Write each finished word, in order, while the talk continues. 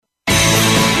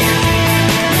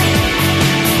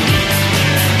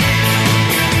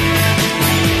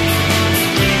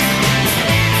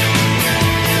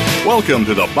Welcome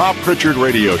to the Bob Pritchard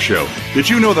Radio Show. Did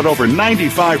you know that over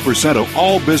 95% of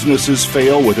all businesses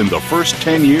fail within the first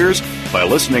 10 years? By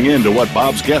listening in to what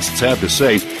Bob's guests have to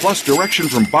say, plus direction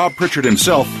from Bob Pritchard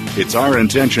himself, it's our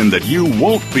intention that you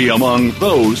won't be among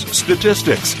those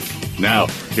statistics. Now,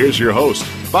 here's your host,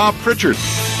 Bob Pritchard.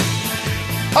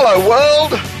 Hello,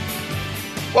 world.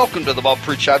 Welcome to the Bob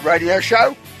Pritchard Radio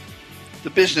Show, the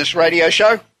business radio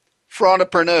show for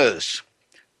entrepreneurs.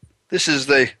 This is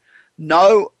the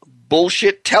no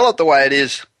bullshit, tell it the way it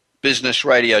is business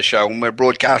radio show, and we're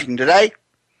broadcasting today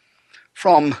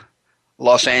from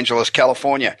Los Angeles,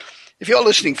 California. If you're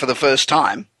listening for the first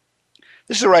time,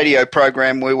 this is a radio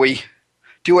program where we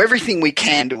do everything we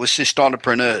can to assist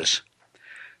entrepreneurs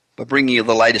by bringing you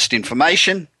the latest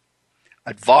information,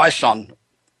 advice on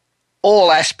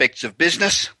all aspects of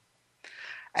business,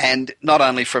 and not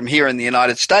only from here in the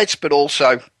United States, but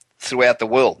also throughout the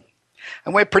world.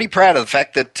 And we're pretty proud of the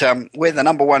fact that we're the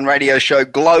number one radio show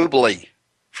globally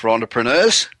for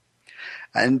entrepreneurs,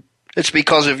 and it's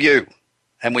because of you.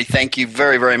 And we thank you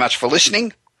very, very much for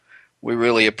listening. We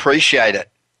really appreciate it.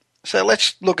 So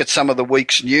let's look at some of the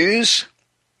week's news.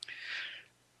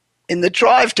 In the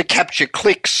drive to capture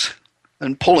clicks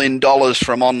and pull in dollars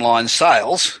from online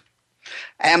sales,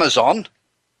 Amazon,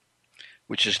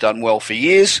 which has done well for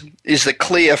years, is the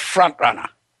clear front-runner.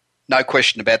 No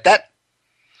question about that.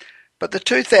 But the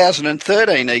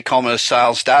 2013 e-commerce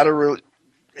sales data,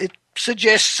 it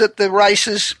suggests that the race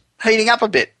is heating up a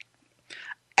bit.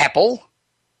 Apple,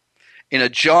 in a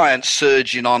giant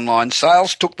surge in online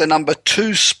sales, took the number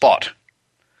 2 spot.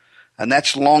 And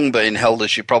that's long been held,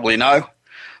 as you probably know,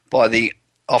 by the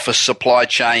office supply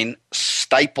chain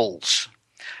Staples.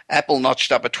 Apple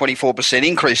notched up a 24%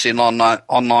 increase in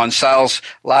online sales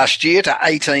last year to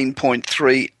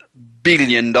 $18.3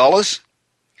 billion.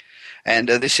 And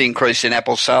this increase in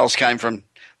Apple sales came from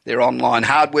their online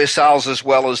hardware sales as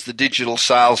well as the digital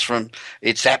sales from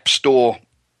its App Store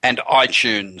and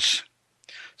iTunes.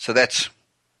 So that's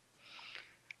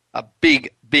a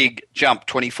big, big jump,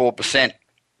 24%.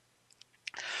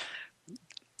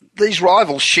 These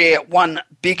rivals share one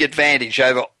big advantage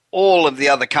over all of the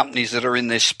other companies that are in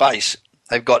this space.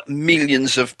 They've got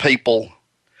millions of people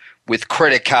with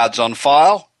credit cards on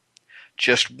file,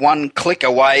 just one click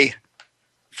away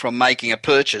from making a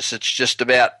purchase. It's just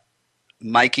about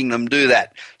making them do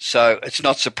that. So it's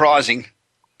not surprising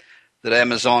that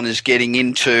Amazon is getting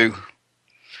into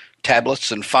tablets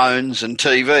and phones and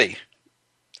TV.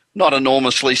 Not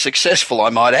enormously successful, I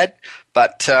might add,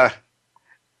 but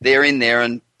they're in there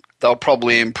and they'll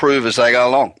probably improve as they go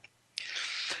along.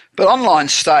 But online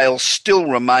sales still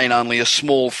remain only a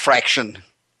small fraction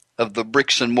of the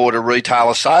bricks and mortar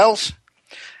retailer sales.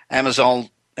 Amazon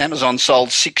sold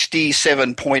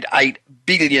 $67.8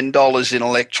 billion in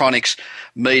electronics,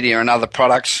 media and other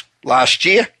products last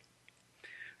year,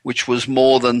 which was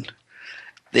more than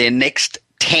their next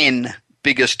 10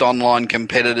 biggest online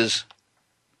competitors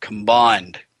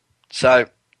combined. So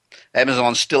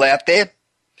Amazon's still out there,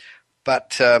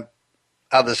 but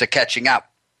others are catching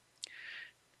up.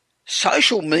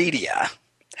 Social media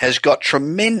has got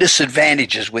tremendous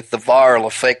advantages with the viral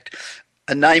effect,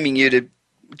 enabling you to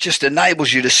just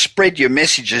enables you to spread your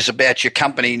messages about your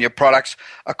company and your products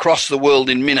across the world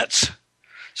in minutes.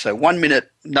 So 1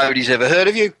 minute nobody's ever heard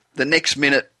of you, the next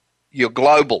minute you're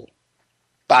global.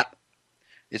 But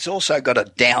it's also got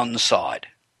a downside.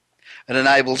 It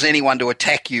enables anyone to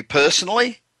attack you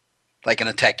personally. They can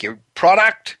attack your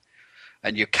product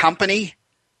and your company,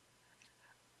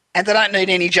 and they don't need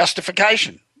any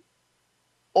justification.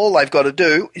 All they've got to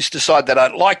do is decide they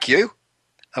don't like you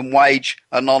and wage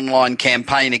an online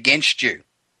campaign against you.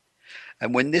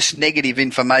 And when this negative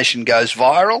information goes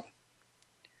viral,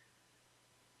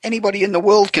 anybody in the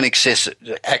world can access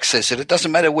it. It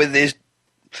doesn't matter whether they're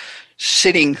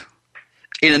sitting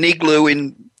in an igloo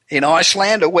in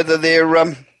Iceland or whether they're,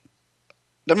 no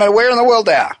matter where in the world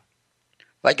they are.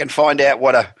 They can find out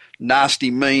what a nasty,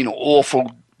 mean,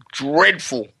 awful,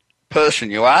 dreadful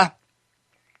person you are,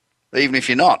 even if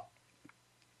you're not.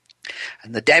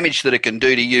 And the damage that it can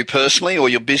do to you personally or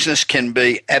your business can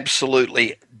be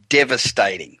absolutely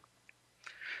devastating.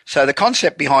 So the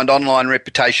concept behind online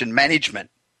reputation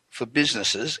management for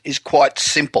businesses is quite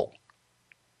simple.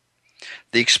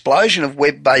 The explosion of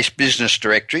web-based business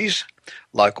directories,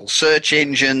 local search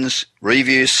engines,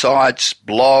 review sites,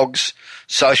 blogs,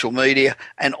 social media,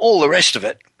 and all the rest of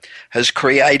it has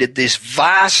created this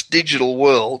vast digital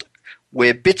world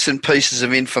where bits and pieces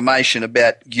of information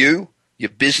about you, your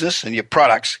business and your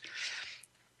products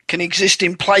can exist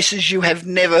in places you have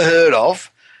never heard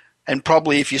of, and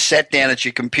probably if you sat down at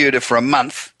your computer for a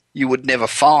month, you would never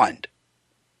find.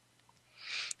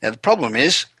 Now, the problem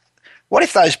is, what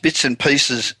if those bits and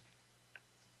pieces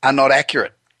are not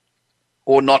accurate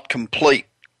or not complete?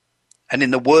 And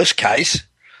in the worst case,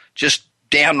 just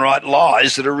downright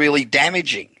lies that are really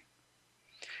damaging.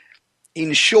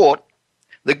 In short,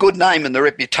 the good name and the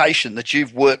reputation that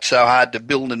you've worked so hard to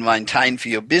build and maintain for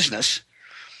your business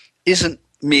isn't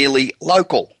merely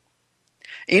local.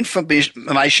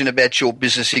 Information about your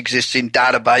business exists in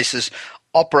databases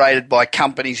operated by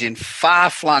companies in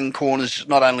far-flung corners,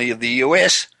 not only of the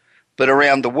US, but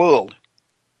around the world.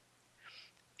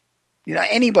 You know,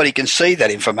 anybody can see that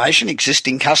information,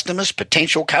 existing customers,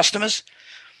 potential customers,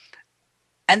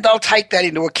 and they'll take that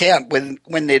into account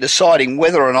when they're deciding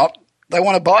whether or not they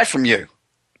want to buy from you.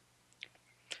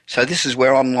 So this is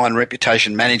where online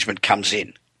reputation management comes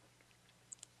in.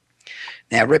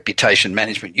 Now, reputation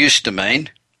management used to mean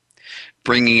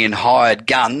bringing in hired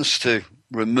guns to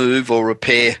remove or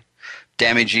repair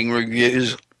damaging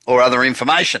reviews or other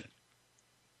information.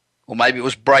 Or maybe it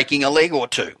was breaking a leg or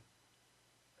two.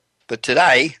 But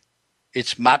today,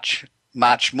 it's much,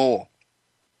 much more.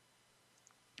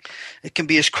 It can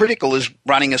be as critical as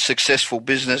running a successful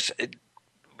business.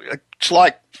 It's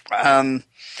like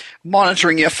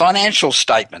monitoring your financial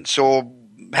statements or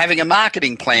having a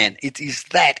marketing plan. It is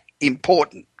that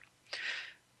important.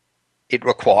 It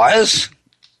requires,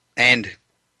 and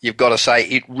you've got to say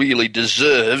it really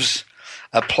deserves,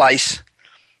 a place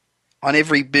on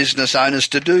every business owner's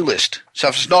to-do list. So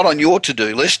if it's not on your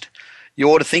to-do list, you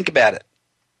ought to think about it.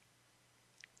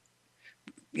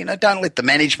 You know, don't let the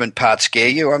management part scare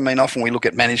you. I mean, often we look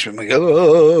at management and we go,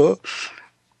 oh,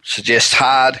 suggests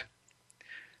hard.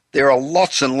 There are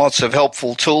lots and lots of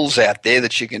helpful tools out there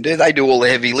that you can do. They do all the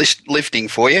heavy lifting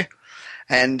for you,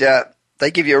 and they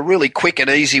give you a really quick and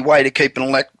easy way to keep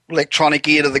an electronic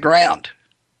ear to the ground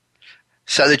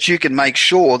so that you can make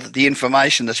sure that the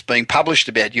information that's being published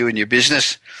about you and your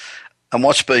business and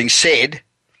what's being said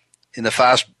in the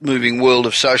fast-moving world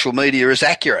of social media is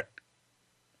accurate.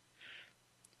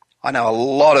 I know a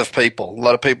lot of people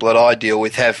that I deal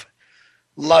with have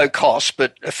low-cost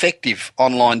but effective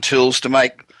online tools to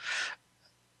make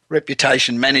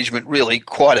reputation management really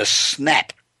quite a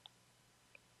snap.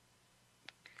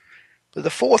 But the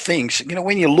four things, you know,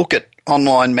 when you look at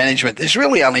online management, there's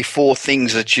really only four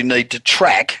things that you need to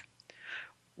track.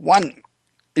 One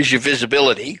is your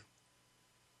visibility.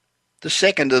 The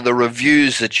second are the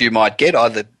reviews that you might get,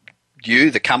 either you,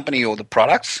 the company, or the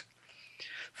products.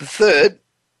 The third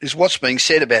is what's being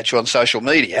said about you on social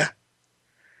media.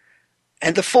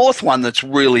 And the fourth one that's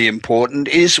really important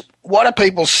is what are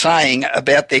people saying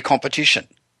about their competition,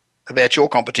 about your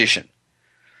competition.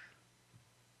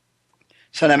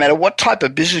 So no matter what type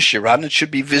of business you run, it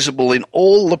should be visible in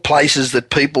all the places that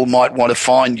people might want to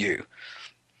find you.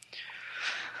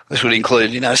 This would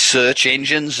include, you know, search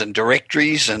engines and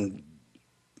directories and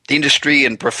industry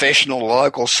and professional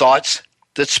local sites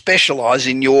that specialise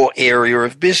in your area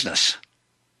of business.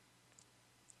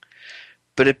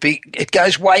 But it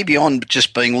goes way beyond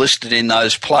just being listed in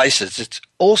those places. It's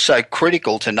also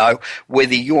critical to know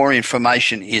whether your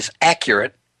information is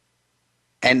accurate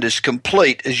and as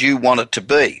complete as you want it to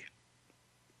be.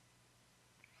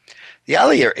 The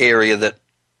other area that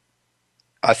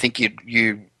I think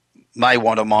you may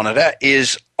want to monitor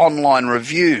is online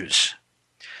reviews.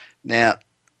 Now,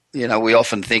 you know, we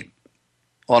often think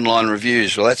online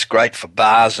reviews, well, that's great for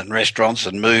bars and restaurants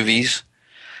and movies.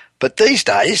 But these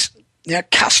days, you know,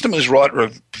 customers write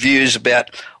reviews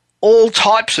about all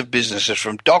types of businesses,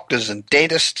 from doctors and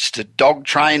dentists to dog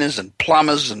trainers and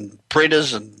plumbers and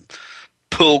printers and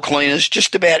pool cleaners.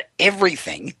 Just about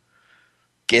everything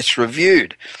gets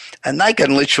reviewed. And they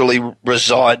can literally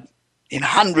reside in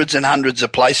hundreds and hundreds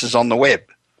of places on the web,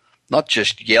 not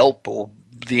just Yelp or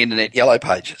the internet yellow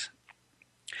pages.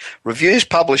 Reviews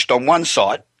published on one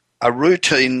site are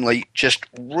routinely just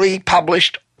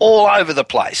republished all over the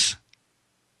place.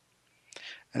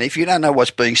 And if you don't know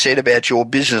what's being said about your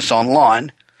business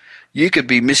online, you could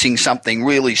be missing something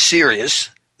really serious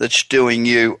that's doing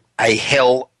you a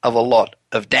hell of a lot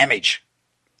of damage.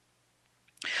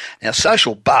 Now,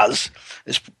 social buzz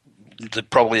is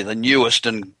probably the newest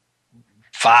and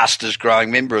fastest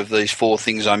growing member of these four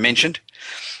things I mentioned.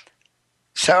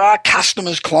 So are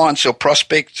customers, clients or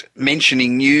prospects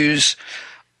mentioning news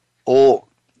or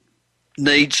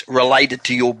needs related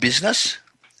to your business?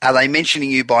 Are they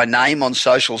mentioning you by name on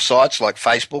social sites like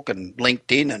Facebook and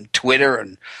LinkedIn and Twitter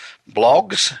and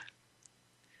blogs?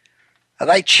 Are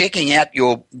they checking out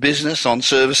your business on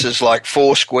services like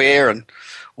Foursquare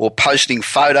or posting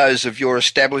photos of your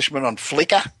establishment on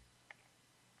Flickr?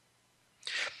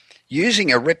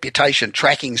 Using a reputation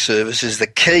tracking service is the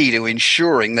key to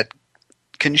ensuring that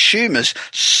consumers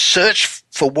search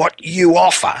for what you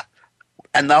offer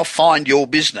and they'll find your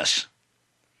business.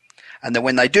 And then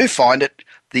when they do find it,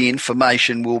 the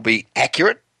information will be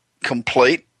accurate,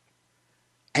 complete,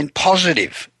 and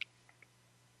positive.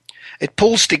 It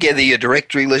pulls together your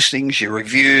directory listings, your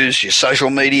reviews, your social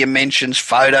media mentions,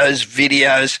 photos,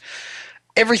 videos,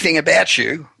 everything about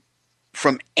you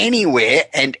from anywhere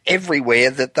and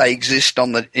everywhere that they exist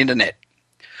on the internet.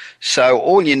 So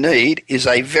all you need is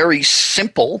a very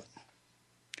simple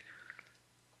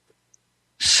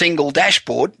single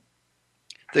dashboard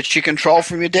that you control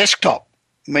from your desktop.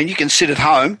 I mean, you can sit at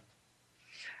home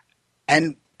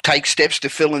and take steps to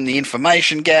fill in the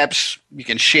information gaps. You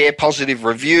can share positive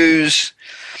reviews.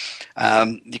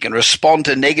 You can respond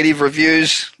to negative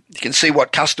reviews. You can see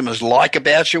what customers like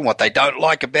about you and what they don't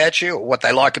like about you, or what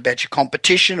they like about your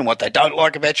competition and what they don't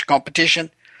like about your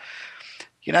competition.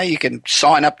 You know, you can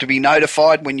sign up to be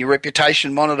notified when your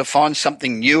Reputation Monitor finds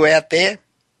something new out there,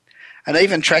 and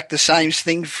even track the same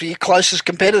thing for your closest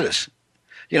competitors.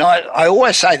 You know, I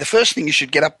always say the first thing you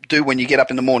should do when you get up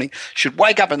in the morning, should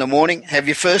wake up in the morning, have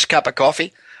your first cup of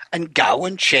coffee, and go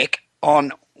and check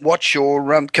on what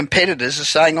your competitors are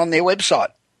saying on their website.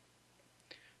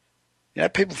 You know,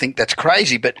 people think that's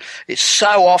crazy, but it's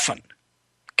so often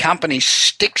companies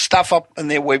stick stuff up on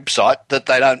their website that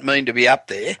they don't mean to be up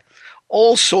there.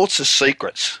 All sorts of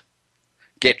secrets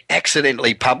get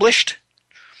accidentally published,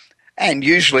 and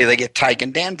usually they get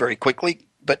taken down very quickly.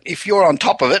 But if you're on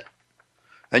top of it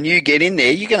and you get in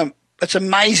there, it's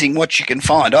amazing what you can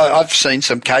find. I've seen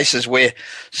some cases where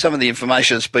some of the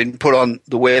information that's been put on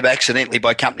the web accidentally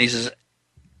by companies has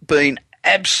been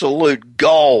absolute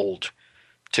gold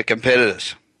to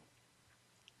competitors.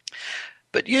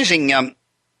 But using a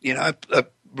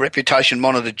Reputation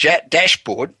Monitor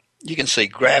dashboard, you can see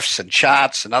graphs and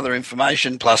charts and other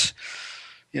information, plus,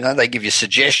 you know, they give you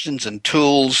suggestions and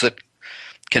tools that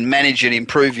can manage and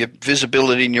improve your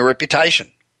visibility and your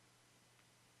reputation.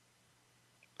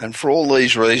 And for all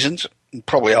these reasons, and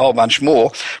probably a whole bunch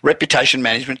more, reputation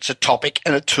management is a topic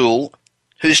and a tool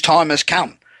whose time has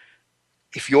come.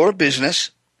 If you're a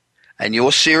business and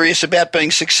you're serious about being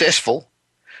successful,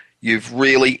 you've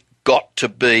really got to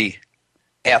be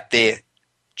out there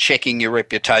checking your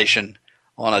reputation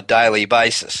on a daily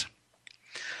basis.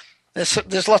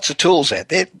 There's lots of tools out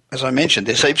there. As I mentioned,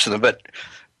 there's heaps of them, but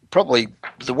probably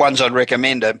the ones I'd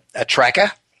recommend are a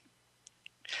tracker,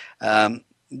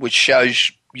 which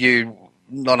shows you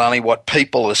not only what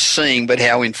people are seeing, but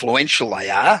how influential they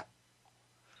are.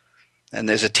 And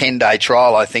there's a 10-day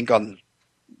trial, I think, on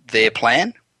their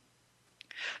plan.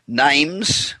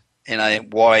 Names,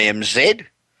 NAYMZ.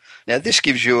 Now, this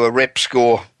gives you a rep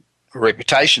score, a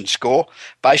reputation score,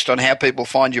 based on how people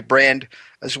find your brand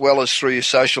as well as through your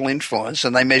social influence,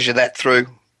 and they measure that through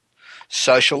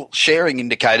social sharing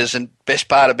indicators. And best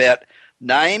part about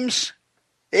names,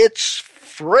 it's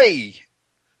free.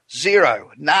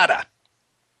 Zero, nada.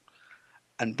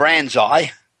 And Brand's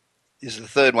Eye is the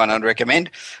third one I'd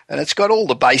recommend, and it's got all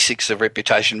the basics of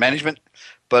reputation management,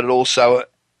 but it also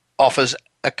offers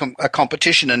a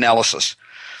competition analysis.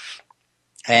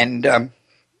 And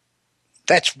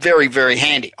that's very, very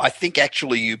handy. I think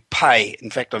actually you pay, in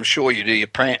fact I'm sure you do, you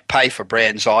pay for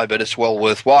Brand's Eye, but it's well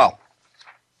worthwhile.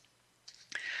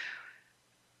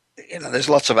 You know, there's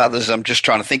lots of others, I'm just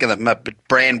trying to think of them, but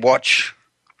Brand Watch,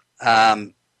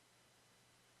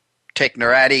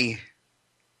 Technorati,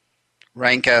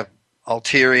 Ranker,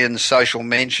 Alterian, Social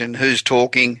Mention, Who's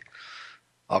Talking,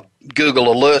 Google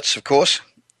Alerts, of course,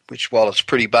 which, while it's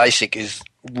pretty basic, is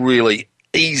really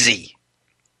easy.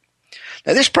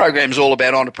 Now, this program is all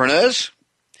about entrepreneurs.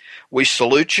 We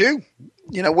salute you.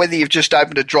 You know, whether you've just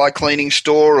opened a dry cleaning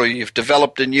store or you've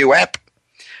developed a new app.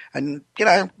 And, you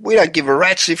know, we don't give a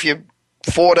rat's if you're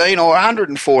 14 or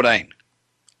 114.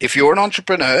 If you're an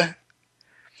entrepreneur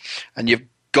and you've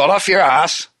got off your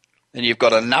ass and you've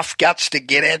got enough guts to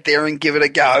get out there and give it a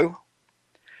go,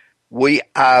 we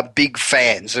are big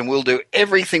fans and we'll do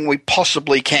everything we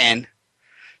possibly can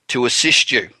to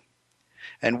assist you.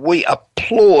 And we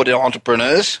applaud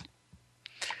entrepreneurs.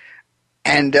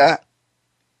 And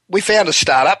we found a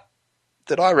startup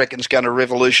that I reckon is going to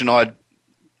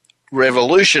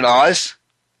revolutionise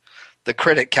the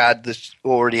credit card that you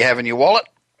already have in your wallet.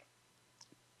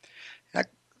 Now,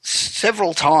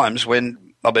 several times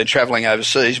when I've been travelling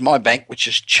overseas, my bank, which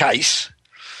is Chase,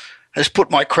 has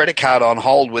put my credit card on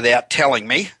hold without telling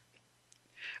me.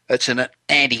 It's an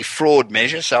anti-fraud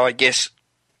measure, so I guess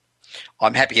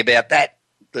I'm happy about that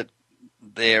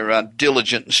they're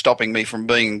diligent in stopping me from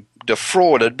being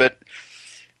defrauded, but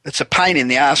it's a pain in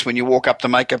the ass when you walk up to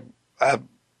make a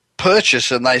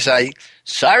purchase and they say,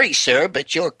 "Sorry, sir,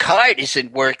 but your card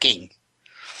isn't working."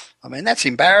 I mean, that's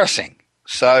embarrassing.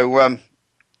 So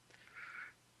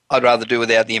I'd rather do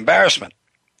without the embarrassment.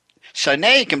 So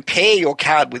now you can pair your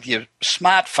card with your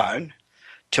smartphone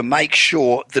to make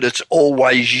sure that it's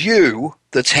always you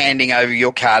that's handing over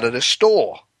your card at a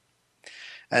store.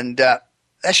 And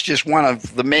that's just one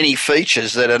of the many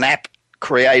features that an app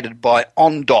created by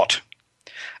OnDot,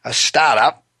 a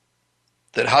startup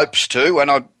that hopes to,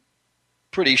 and I'm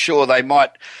pretty sure they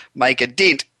might make a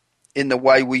dent in the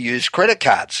way we use credit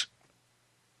cards.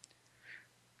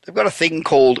 They've got a thing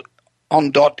called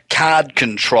OnDot Card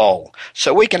Control,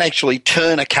 so we can actually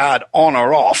turn a card on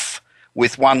or off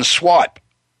with one swipe.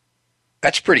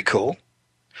 That's pretty cool.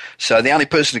 So the only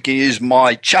person who can use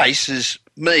my Chase is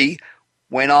me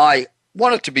when I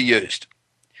want it to be used.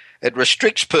 It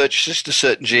restricts purchases to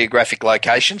certain geographic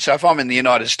locations. So if I'm in the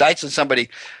United States and somebody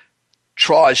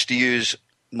tries to use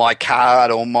my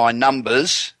card or my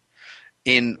numbers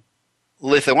in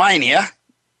Lithuania,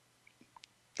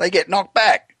 they get knocked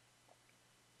back.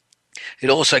 It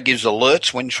also gives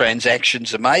alerts when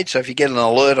transactions are made. So if you get an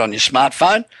alert on your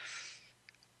smartphone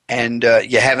and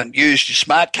you haven't used your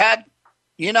smart card,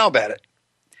 you know about it.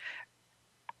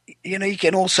 You know, you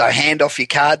can also hand off your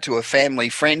card to a family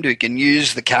friend who can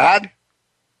use the card,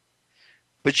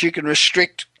 but you can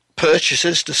restrict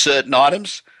purchases to certain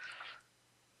items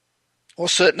or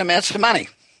certain amounts of money.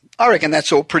 I reckon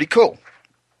that's all pretty cool.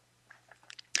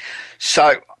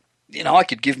 So, you know, I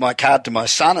could give my card to my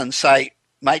son and say,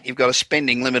 "Mate, you've got a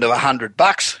spending limit of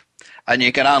 $100 and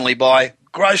you can only buy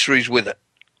groceries with it."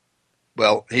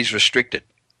 Well, he's restricted.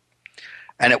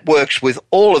 And it works with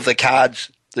all of the cards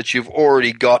that you've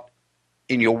already got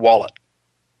in your wallet.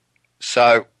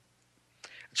 So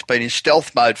it's been in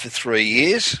stealth mode for 3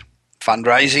 years,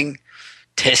 fundraising,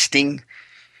 testing,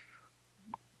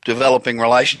 developing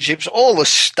relationships, all the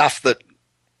stuff that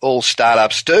all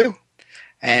startups do.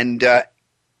 And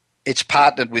it's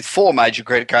partnered with 4 major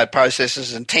credit card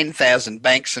processors and 10,000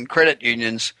 banks and credit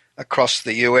unions across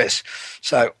the US.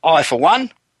 So I, for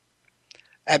one,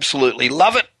 absolutely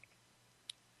love it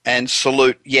and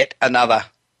salute yet another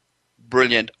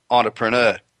brilliant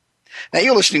entrepreneur. Now,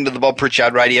 you're listening to the Bob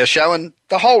Pritchard Radio Show, and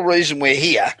the whole reason we're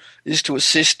here is to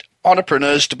assist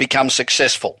entrepreneurs to become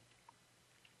successful.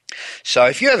 So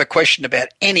if you have a question about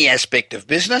any aspect of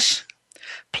business,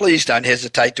 please don't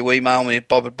hesitate to email me at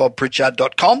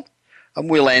bob@bobpritchard.com and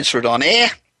we'll answer it on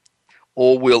air,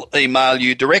 or we'll email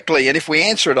you directly. And if we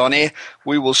answer it on air,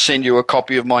 we will send you a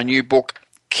copy of my new book,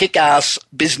 Kick-Ass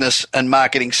Business and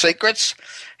Marketing Secrets,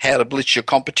 How to Blitz Your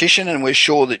Competition, and we're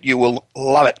sure that you will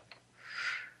love it.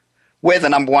 We're the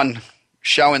 #1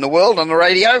 show in the world on the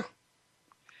radio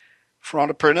for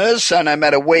entrepreneurs, so no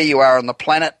matter where you are on the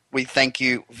planet, we thank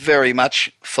you very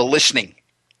much for listening.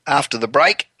 After the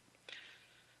break,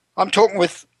 I'm talking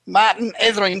with Martin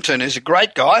Etherington, who's a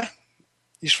great guy.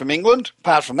 He's from England.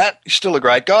 Apart from that, he's still a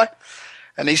great guy.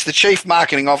 And he's the Chief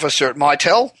Marketing Officer at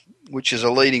Mitel, which is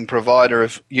a leading provider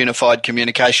of unified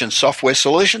communication software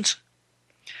solutions.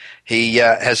 He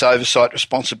has oversight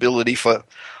responsibility for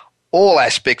all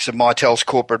aspects of Mitel's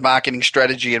corporate marketing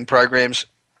strategy and programs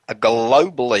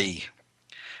globally.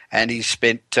 And he's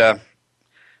spent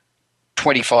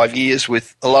 25 years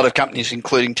with a lot of companies,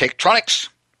 including Tektronix,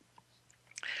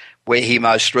 where he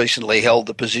most recently held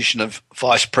the position of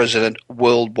Vice President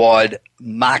Worldwide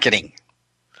Marketing.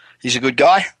 He's a good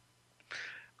guy.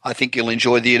 I think you'll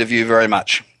enjoy the interview very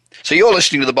much. So you're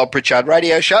listening to the Bob Pritchard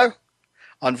Radio Show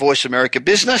on Voice America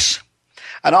Business,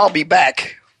 and I'll be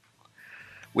back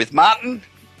with Martin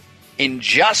in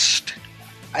just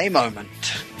a moment.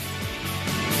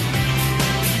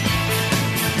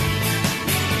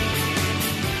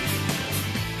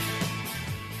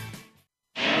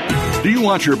 Do you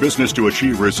want your business to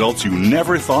achieve results you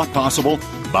never thought possible?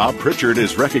 Bob Pritchard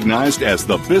is recognized as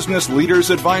the Business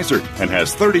Leader's Advisor and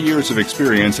has 30 years of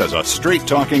experience as a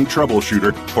straight-talking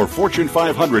troubleshooter for Fortune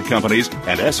 500 companies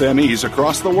and SMEs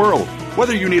across the world.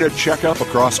 Whether you need a checkup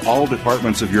across all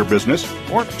departments of your business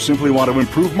or simply want to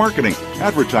improve marketing,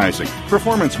 advertising,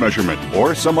 performance measurement,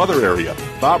 or some other area,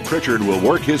 Bob Pritchard will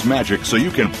work his magic so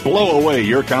you can blow away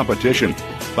your competition.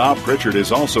 Bob Pritchard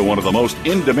is also one of the most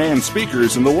in-demand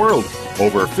speakers in the world.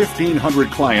 Over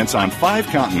 1,500 clients on 5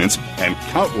 continents and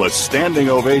countless standing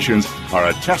ovations are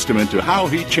a testament to how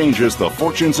he changes the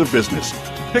fortunes of business.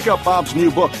 Pick up Bob's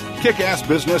new book, Kick-Ass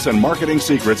Business and Marketing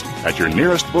Secrets, at your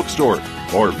nearest bookstore,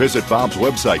 or visit Bob's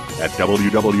website at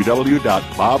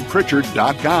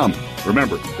www.bobpritchard.com.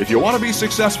 Remember, if you want to be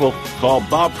successful, call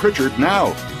Bob Pritchard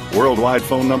now. Worldwide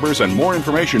phone numbers and more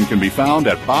information can be found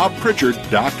at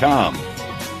bobpritchard.com.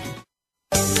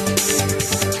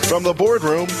 From the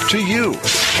boardroom to you,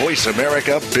 Voice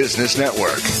America Business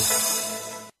Network.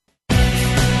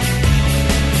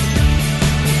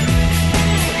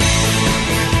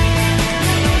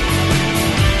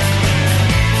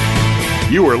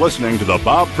 You are listening to the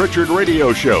Bob Pritchard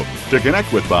Radio Show. To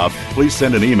connect with Bob, please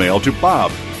send an email to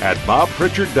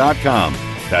bob@bobpritchard.com.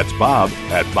 That's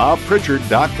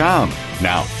bob@bobpritchard.com.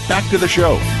 Now, back to the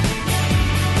show.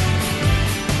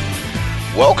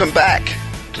 Welcome back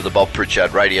to the Bob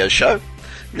Pritchard Radio Show.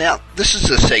 Now, this is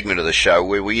a segment of the show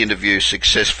where we interview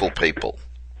successful people,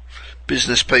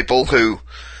 business people who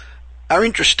are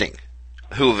interesting,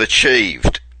 who have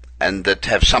achieved, and that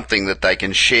have something that they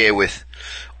can share with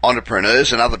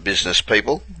entrepreneurs and other business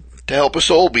people to help us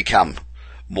all become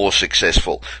more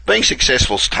successful. Being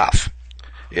successful is tough.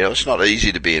 You know, it's not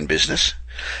easy to be in business.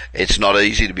 It's not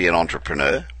easy to be an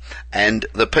entrepreneur. And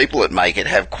the people that make it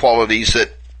have qualities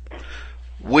that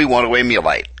we want to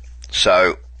emulate.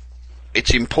 So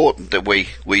it's important that we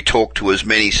talk to as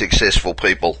many successful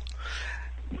people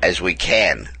as we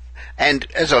can. And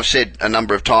as I've said a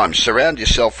number of times, surround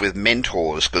yourself with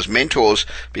mentors, because mentors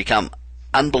become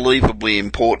unbelievably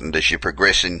important as you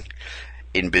progress in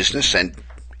business and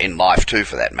in life too,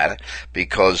 for that matter,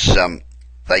 because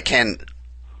they can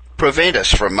prevent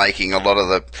us from making a lot of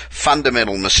the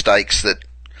fundamental mistakes that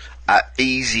are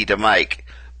easy to make,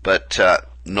 but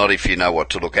not if you know what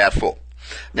to look out for.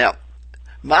 Now,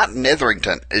 Martin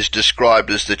Etherington is described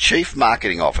as the Chief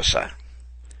Marketing Officer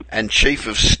and Chief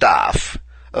of Staff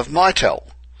of Mitel,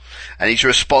 and he's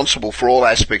responsible for all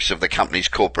aspects of the company's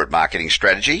corporate marketing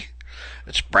strategy,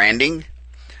 its branding,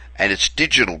 and its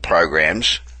digital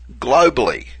programs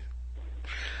globally.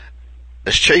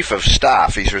 As Chief of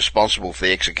Staff, he's responsible for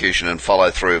the execution and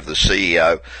follow-through of the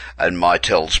CEO and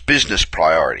Mitel's business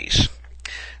priorities.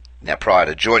 Now, prior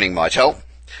to joining Mitel,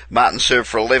 Martin served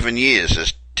for 11 years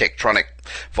as Tektronix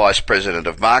Vice President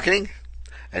of Marketing,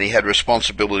 and he had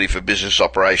responsibility for business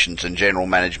operations and general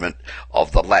management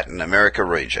of the Latin America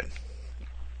region.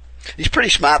 He's pretty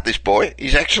smart, this boy.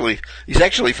 He's actually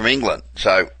from England,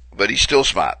 but he's still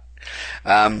smart.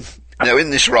 Now, in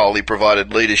this role, he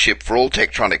provided leadership for all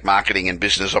Tektronix marketing and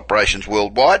business operations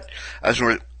worldwide,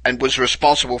 and was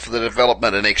responsible for the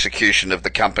development and execution of the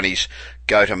company's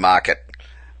go-to-market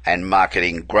and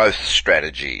marketing growth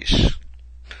strategies.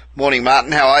 Morning,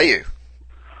 Martin. How are you?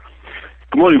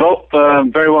 Good morning, Bob.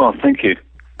 Very well, thank you.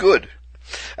 Good.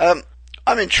 I'm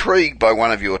intrigued by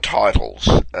one of your titles.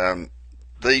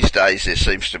 These days there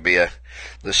seems to be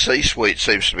the C-suite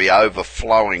seems to be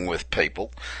overflowing with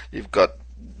people. You've got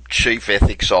chief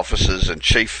ethics officers and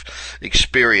chief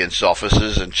experience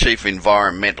officers and chief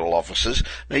environmental officers.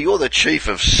 Now, you're the chief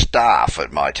of staff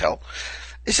at Mitel.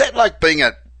 Is that like being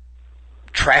a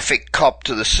traffic cop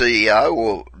to the CEO,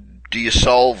 or do you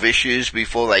solve issues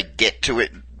before they get to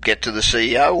the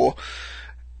CEO, or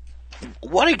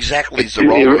what exactly is the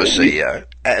role of a CEO,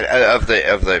 of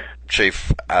the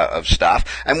chief of staff?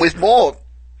 And with more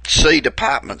C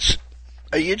departments,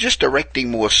 are you just directing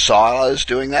more silos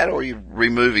doing that, or are you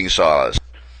removing silos?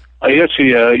 You're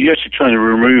actually trying to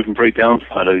remove and break down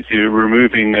silos. You're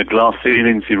removing glass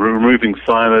ceilings. You're removing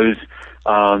silos.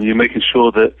 You're making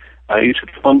sure that each of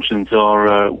the functions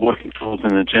are working towards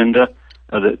an agenda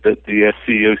that the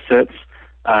CEO sets,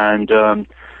 and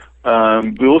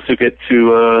we also get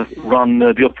to run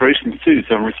the operations too.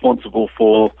 So I'm responsible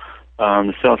for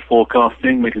the sales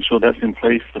forecasting, making sure that's in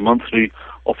place, the monthly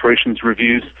operations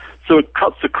reviews. So it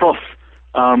cuts across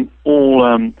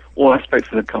all aspects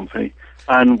of the company.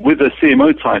 And with a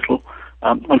CMO title,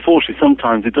 unfortunately,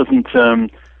 sometimes it doesn't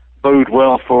bode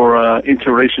well for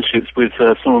interrelationships with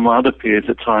some of my other peers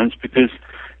at times, because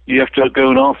you have to go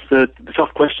and ask the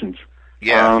tough questions.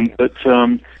 Yeah. But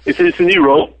it's a new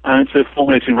role, and it's a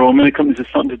formulating role. Many companies are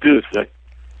starting to do it today.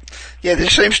 Yeah, there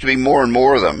seems to be more and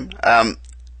more of them.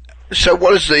 So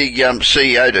what does the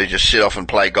CEO do? Just sit off and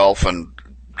play golf and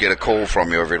get a call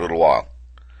from you every little while?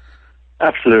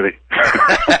 Absolutely.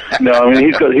 No, I mean,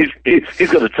 he's got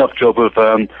the tough job of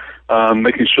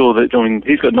making sure that, I mean,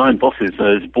 he's got 9 bosses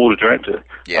as board of director.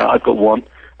 Yeah. I've got 1.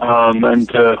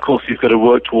 And of course, he's got to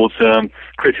work towards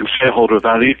creating shareholder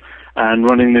value and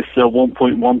running this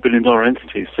 $1.1 billion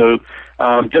entity. So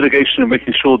delegation and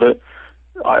making sure that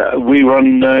we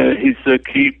run his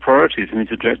key priorities and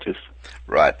his objectives.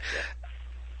 Right.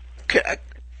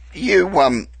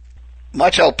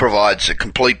 Mitel provides a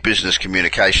complete business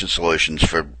communication solutions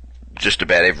for just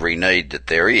about every need that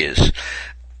there is.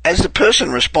 As the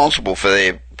person responsible for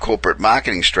their corporate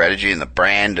marketing strategy and the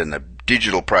brand and the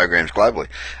digital programs globally,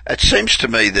 it seems to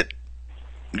me that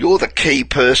you're the key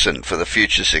person for the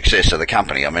future success of the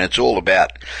company. I mean, it's all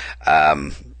about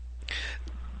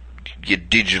your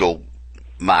digital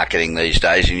marketing these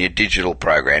days and your digital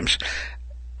programs.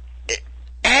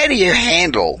 How do you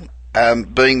handle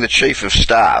being the chief of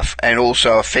staff and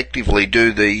also effectively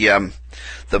do the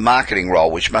marketing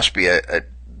role, which must be a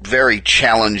very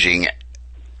challenging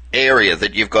area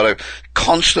that you've got to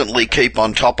constantly keep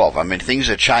on top of? I mean, things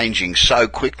are changing so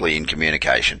quickly in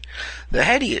communication.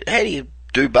 How do you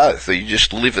do both, or you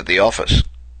just live at the office?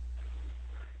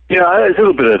 Yeah, there's a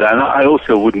little bit of that. And I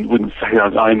also wouldn't say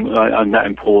I'm that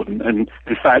important. And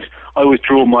in fact, I always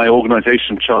draw my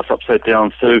organisation charts upside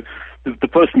down. So the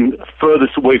person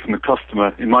furthest away from the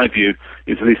customer, in my view,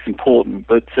 is the least important.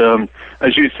 But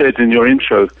as you said in your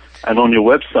intro and on your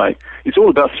website, it's all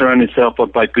about surrounding yourself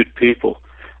by good people.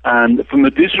 And from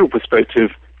a digital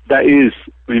perspective, that is,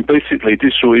 I mean, basically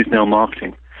digital is now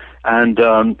marketing. And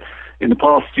in the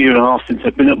past year and a half since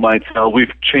I've been at Mitel,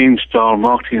 we've changed our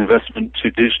marketing investment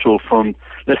to digital from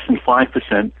less than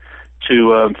 5% to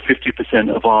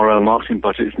 50% of our marketing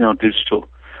budget is now digital.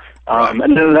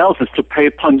 And it allows us to pay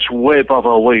a punch way above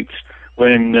our weight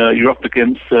when you're up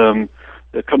against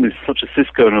companies such as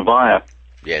Cisco and Avaya,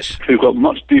 yes, who've got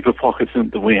much deeper pockets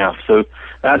than we have. So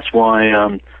that's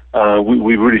why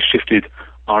we really shifted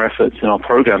our efforts and our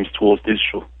programs towards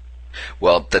digital.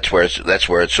 Well, that's where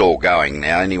it's all going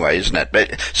now, anyway, isn't it?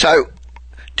 But so,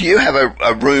 do you have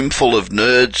a room full of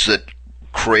nerds that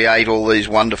create all these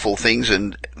wonderful things?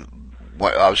 And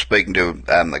I was speaking to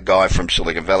a guy from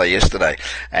Silicon Valley yesterday,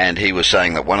 and he was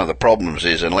saying that one of the problems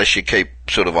is unless you keep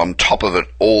sort of on top of it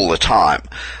all the time,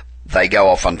 they go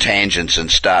off on tangents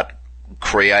and start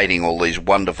creating all these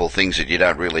wonderful things that you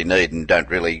don't really need and don't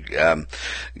really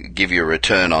give you a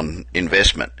return on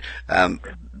investment.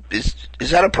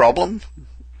 Is that a problem?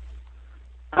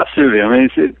 Absolutely. I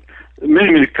mean,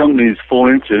 many companies fall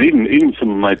into it. Even some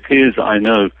of my peers that I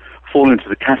know fall into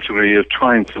the category of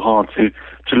trying too hard to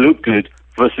look good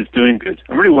versus doing good.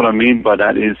 And really what I mean by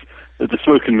that is the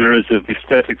smoke and mirrors of the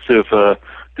aesthetics of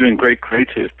doing great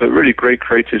creative, but really great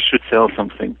creative should sell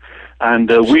something. And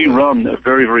we run a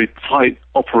very, very tight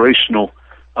operational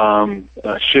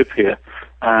ship here.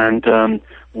 And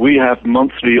we have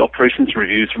monthly operations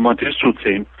reviews from our digital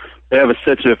team. They have a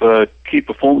set of key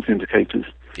performance indicators.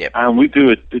 Yep. And we do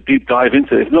a deep dive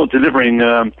into it. If not delivering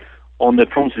on their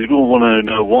promises, we all want to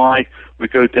know why. We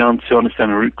go down to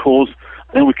understand the root cause,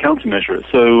 and then we countermeasure it.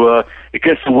 So it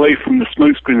gets away from the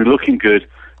smokescreen of looking good.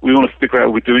 We want to figure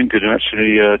out we're doing good and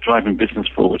actually driving business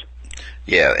forward.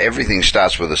 Yeah, everything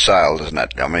starts with a sale, doesn't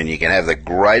it? I mean, you can have the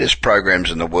greatest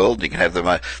programs in the world, you can have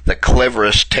the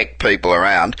cleverest tech people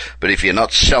around, but if you're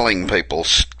not selling people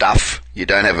stuff, you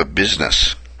don't have a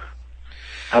business.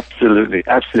 Absolutely,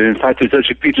 absolutely. In fact, as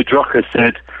actually Peter Drucker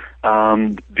said,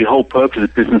 the whole purpose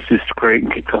of business is to create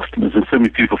and keep customers, and so many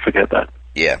people forget that.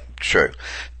 Yeah, true.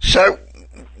 So,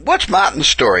 what's Martin's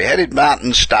story? How did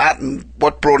Martin start, and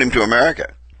what brought him to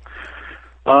America?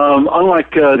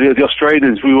 Unlike the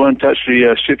Australians, we weren't actually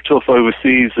shipped off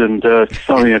overseas and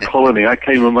starting a colony. I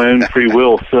came of my own free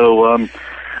will. So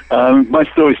my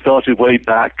story started way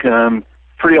back,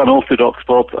 pretty unorthodox,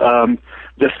 Bob.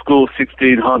 Left school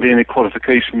 16, hardly any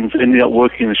qualifications, ended up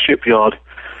working in a shipyard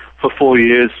for 4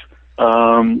 years.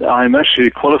 I'm actually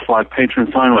a qualified painter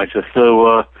and signwriter,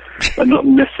 so not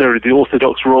necessarily the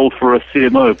orthodox role for a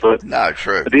CMO, but no,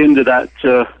 true. At the end of that,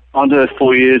 under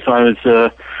 4 years, I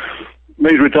was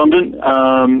made redundant,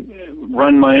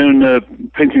 ran my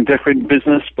own painting decorating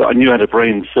business, but I knew I had a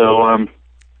brain, so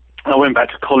I went back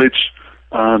to college,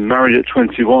 married at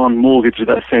 21, mortgage at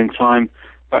that same time,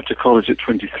 back to college at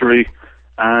 23,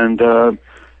 and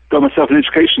got myself an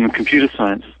education in computer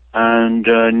science, and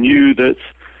knew that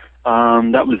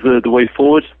that was the way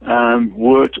forward.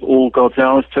 Worked all God's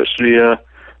hours to actually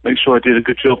make sure I did a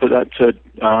good job at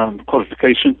that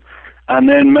qualification, and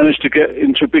then managed to get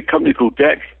into a big company called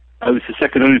DEC. I was the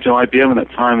second only to IBM at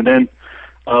that time, and then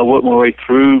worked my way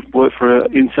through, worked for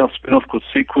an Intel spin-off called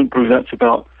Sequent, grew that to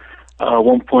about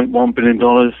 $1.1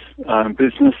 billion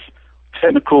business,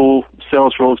 technical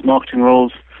sales roles, marketing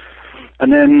roles,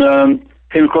 and then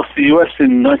came across the US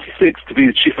in '96 to be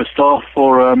the chief of staff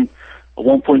for a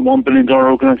 $1.1 billion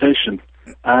organization.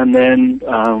 And then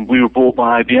we were bought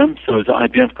by IBM, so I was at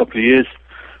IBM for a couple of years,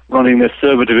 running their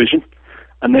server division.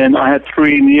 And then I had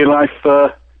 3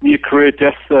 near-career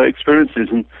death experiences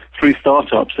and 3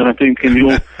 startups. And I think in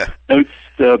your notes,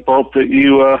 Bob, that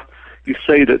you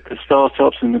say that the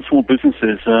startups and the small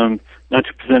businesses, 90%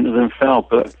 of them failed.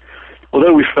 But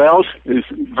although we failed, it was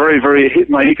very, very, it hit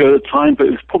my ego at the time, but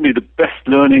it was probably the best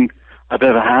learning I've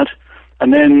ever had.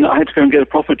 And then I had to go and get a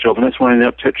proper job, and that's when I ended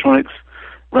up Tektronix,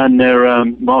 ran their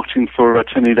marketing for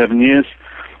 10, 11 years.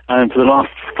 And for the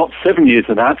last 7 years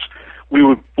of that, we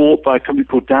were bought by a company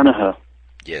called Danaher.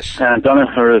 Yes. And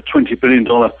Danaher, a $20 billion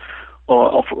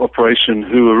operation,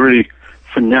 who were really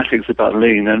fanatics about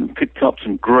lean and picked up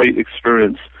some great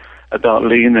experience about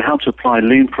lean and how to apply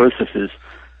lean processes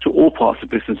to all parts of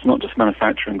business, not just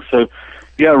manufacturing. So,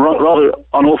 yeah, rather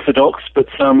unorthodox, but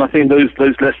I think those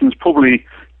lessons probably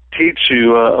teach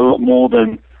you a lot more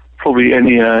than probably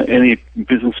any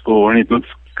business school or any books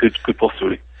could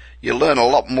possibly. You learn a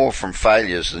lot more from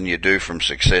failures than you do from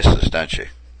successes, don't you?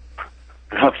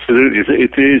 Absolutely.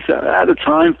 It is. At the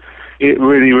time, it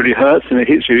really, really hurts and it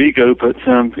hits your ego, but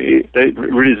it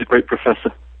really is a great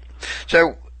professor.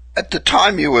 So, at the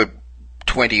time you were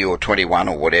 20 or 21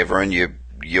 or whatever, and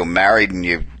you're married and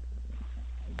you've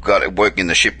got to work in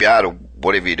the shipyard or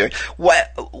whatever you do,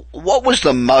 what was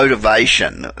the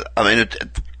motivation? I mean,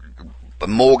 a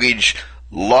mortgage,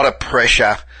 a lot of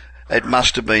pressure. It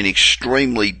must have been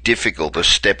extremely difficult to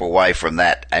step away from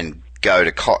that and go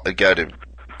to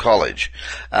college.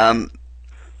 How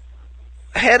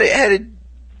did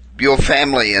your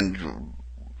family and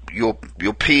your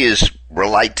peers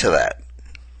relate to that?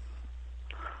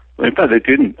 Well, in fact, they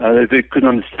didn't. They couldn't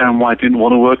understand why I didn't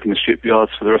want to work in the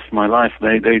shipyards for the rest of my life.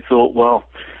 They thought, well,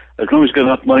 as long as you've got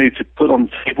enough money to put on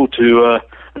the table to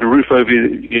and a roof over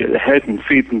your head and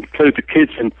feed and clothe the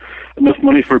kids and enough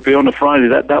money for a beer on a Friday,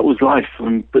 that was life.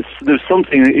 But there's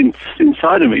something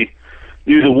inside of me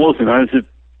knew there wasn't. I was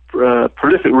a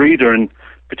prolific reader, and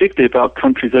particularly about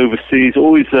countries overseas,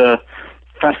 always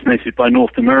fascinated by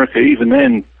North America, even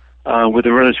then with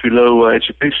a relatively low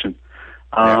education.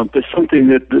 But something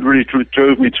that really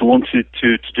drove me to want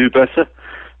to do better,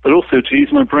 but also to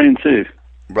use my brain too.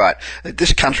 Right.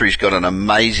 This country's got an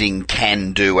amazing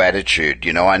can-do attitude.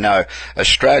 You know, I know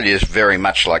Australia's very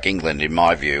much like England, in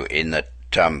my view, in that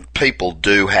people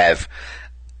do have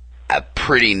a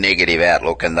pretty negative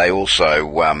outlook, and they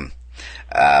also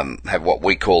have what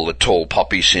we call the tall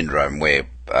poppy syndrome, where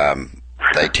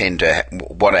they tend to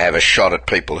want to have a shot at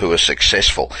people who are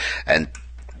successful. And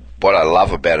what I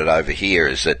love about it over here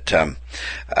is that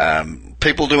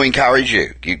people do encourage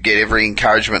you. You get every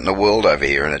encouragement in the world over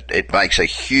here, and it makes a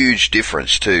huge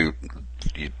difference to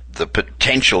the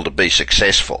potential to be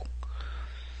successful.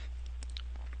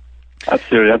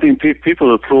 Absolutely. I think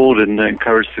people applaud and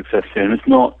encourage success here, and it's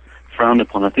not frowned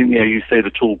upon. I think, you say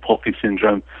the tall poppy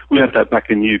syndrome. We have that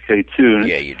back in the UK too. And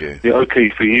yeah, you do. Yeah, okay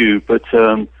for you, but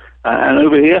and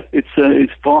over here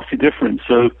it's vastly different.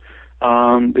 So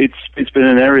it's been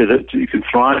an area that you can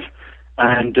thrive,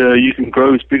 and you can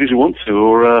grow as big as you want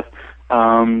to.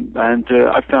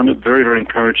 I found it very, very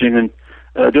encouraging, and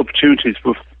the opportunities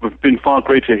have been far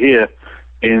greater here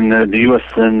in the US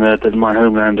than my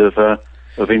homeland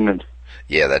of England.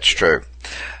 Yeah, that's true.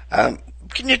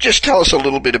 Can you just tell us a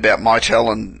little bit about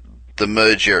Mitel and the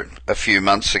merger a few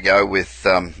months ago with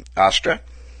Astra?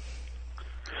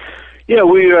 Yeah,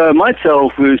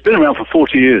 Mitel has been around for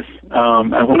 40 years.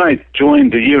 And when I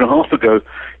joined a year and a half ago,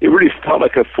 it really felt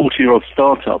like a 40-year-old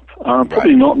startup.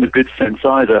 Probably not in a good sense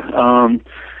either.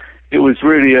 It was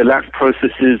really lacked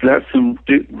processes, lacked some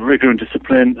rigor and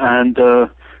discipline, and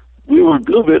we were a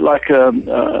little bit like a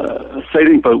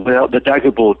sailing boat without the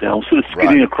dagger board down, sort of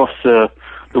skidding across the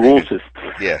waters.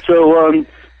 Yeah. So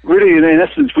really, in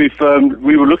essence, we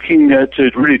were looking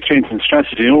to really change some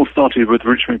strategy. It all started with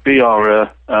Rich McBee,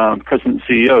 our president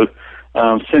and CEO,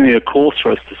 sending a course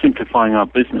for us to simplifying our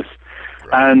business.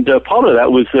 Right. And part of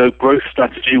that was growth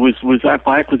strategy was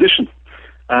by acquisition.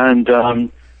 And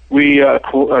we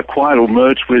acquired or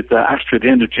merged with Astra at the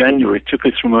end of January. It took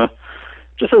us from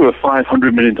just over a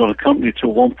 $500 million company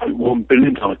to a $1.1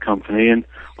 billion company. And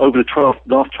over the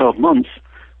last 12 months,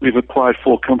 we've acquired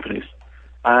 4 companies.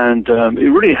 And it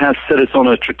really has set us on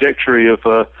a trajectory of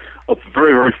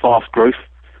very, very fast growth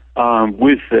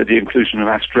with the inclusion of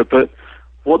Astra. But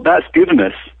what that's given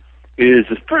us is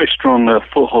a very strong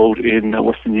foothold in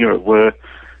Western Europe, where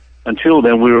until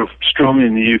then we were strong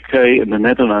in the UK and the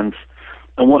Netherlands.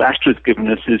 And what Astra's given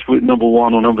us is we're number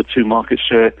 1 or number 2 market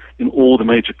share in all the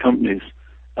major companies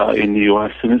in the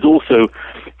US. And it's also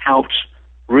helped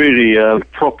really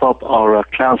prop up our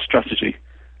cloud strategy.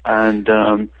 And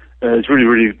it really,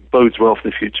 really bodes well for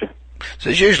the future. So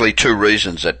there's usually 2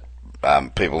 reasons that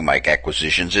people make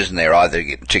acquisitions, isn't there? Either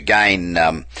to gain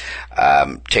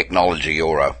technology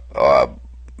or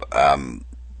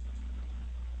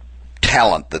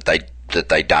talent that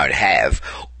they don't have,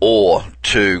 or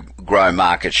to grow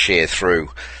market share through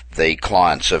the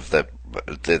clients of the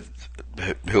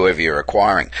whoever you're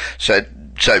acquiring. So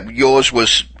yours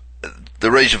was,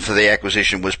 the reason for the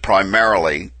acquisition was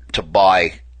primarily to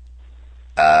buy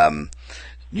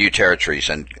new territories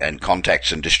and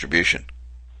contacts and distribution.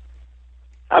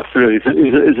 Absolutely,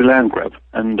 it's a land grab,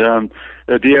 and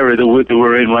the area that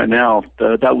we're in right now,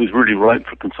 that was really ripe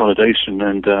for consolidation,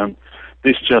 and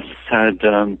this just had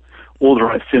all the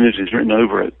right synergies written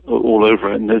all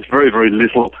over it, and there's very, very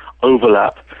little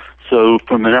overlap. So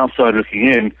from an outside looking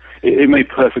in, it made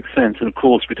perfect sense, and of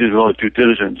course we did a lot of due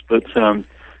diligence, but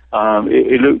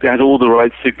it had all the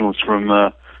right signals from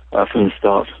the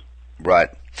start. Right.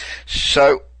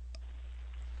 So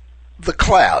the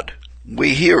cloud.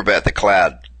 We hear about the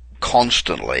cloud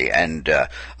constantly, and a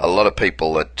lot of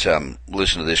people that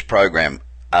listen to this program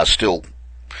are still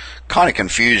kind of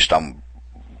confused on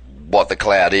what the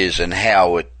cloud is and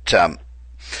how it,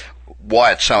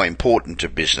 why it's so important to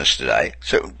business today.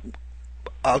 So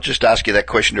I'll just ask you that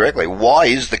question directly. Why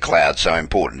is the cloud so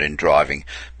important in driving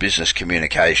business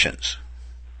communications?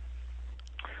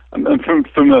 And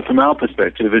from our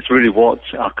perspective, it's really what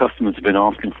our customers have been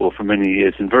asking for many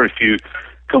years, and very few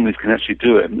companies can actually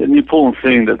do it. And the important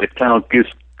thing that the cloud gives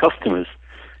customers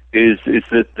is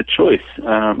the choice,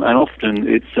 and often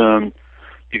it's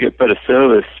you get better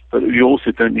service, but you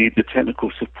also don't need the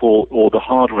technical support or the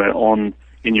hardware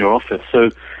in your office. So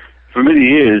for many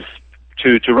years,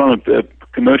 to run a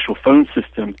commercial phone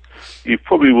system, you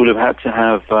probably would have had to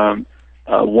have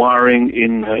wiring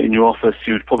in your office.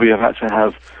 You would probably have had to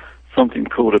have something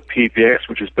called a PBX,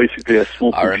 which is basically a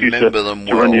small computer. I remember them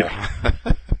well.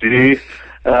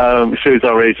 It shows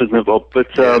our age, doesn't it, Bob? But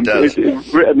it does.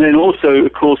 And then also,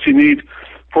 of course, you need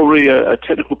probably a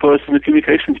technical person, a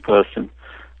communications person.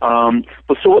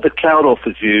 But so what the cloud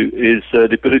offers you is the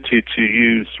ability to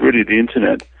use really the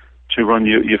internet to run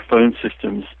your phone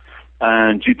systems,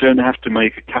 and you don't have to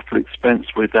make a capital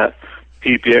expense with that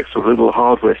PBX or little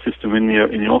hardware system in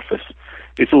your office.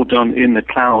 It's all done in the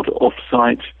cloud,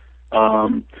 off-site,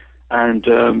 and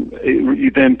you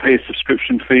then pay a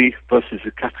subscription fee versus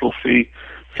a capital fee.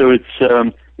 So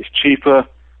it's cheaper.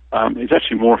 It's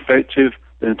actually more effective.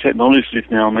 The technologies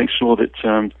now make sure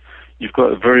that you've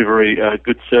got a very, very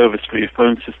good service for your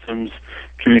phone systems,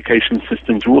 communication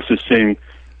systems. We're also seeing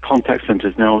contact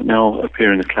centers now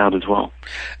appear in the cloud as well.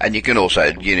 And you can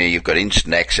also, you've got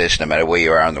instant access no matter where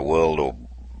you are in the world or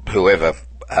whoever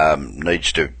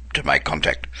needs to make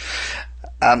contact.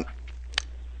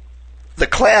 The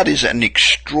cloud is an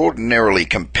extraordinarily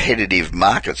competitive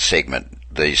market segment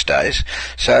these days.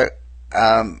 So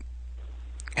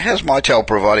how's Mitel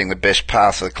providing the best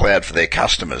path to the cloud for their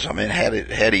customers? I mean, how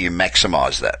do you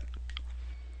maximise that?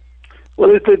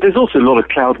 Well, there's also a lot of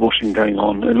cloud washing going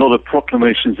on, a lot of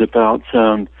proclamations about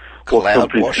what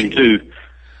companies can do.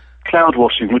 Cloud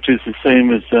washing, which is the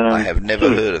same as... I have never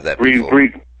heard of that before.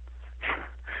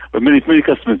 But many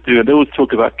customers do, and they always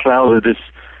talk about cloud as this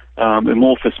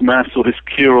amorphous mass or this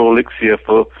cure-all elixir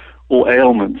for all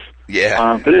ailments.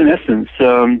 Yeah. But in essence,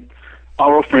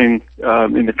 our offering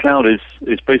in the cloud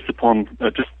is based upon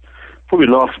just probably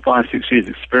the last 5-6 years'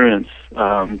 experience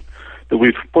that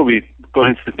we've probably got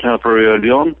into the cloud very early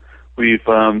on. We've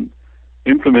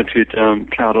implemented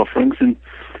cloud offerings, and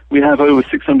we have over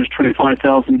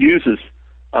 625,000 users,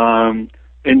 end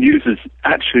users,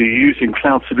 actually using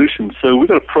cloud solutions. So we've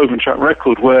got a proven track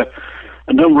record where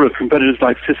a number of competitors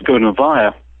like Cisco and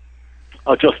Avaya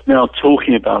are just now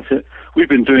talking about it. We've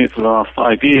been doing it for the last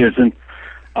 5 years, and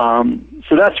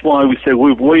so that's why we say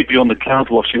we're way beyond the cloud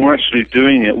washing. We're actually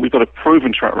doing it. We've got a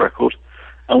proven track record,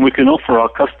 and we can offer our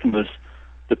customers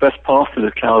the best path to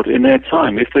the cloud in their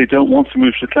time. If they don't want to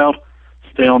move to the cloud,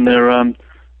 stay on their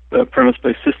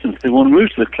premise-based systems. If they want to move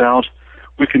to the cloud,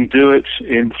 we can do it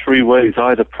in 3 ways,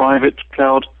 either private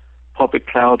cloud, public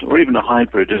cloud, or even a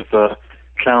hybrid of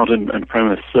cloud and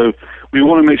premise. So we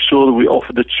want to make sure that we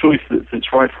offer the choice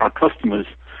that's right for our customers,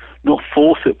 not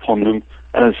force it upon them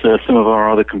as some of our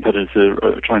other competitors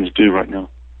are trying to do right now.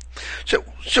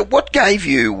 So what gave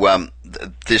you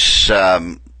this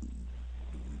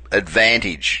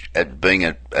advantage at being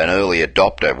an early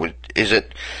adopter? Is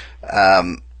it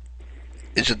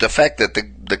the fact that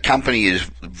the company is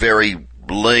very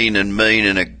lean and mean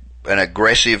and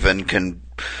aggressive and can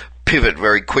pivot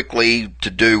very quickly to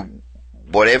do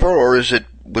whatever, or was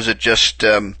it just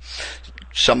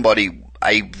somebody,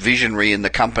 a visionary in the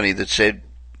company that said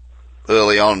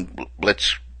early on,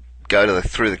 let's go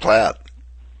through the cloud?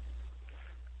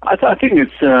 I think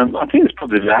it's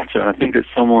probably the latter. I think it's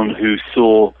someone who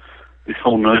saw this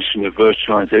whole notion of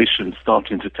virtualization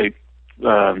starting to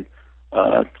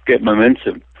get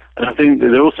momentum, and I think that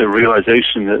there's also a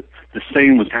realization that the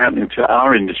same was happening to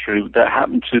our industry that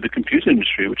happened to the computer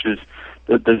industry, which is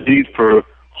that the need for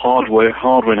hardware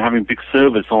and having big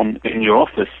servers in your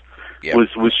office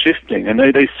was shifting, and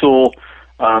they saw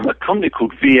a company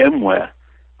called VMware,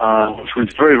 which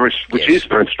was is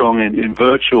very strong in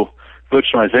virtual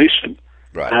virtualization.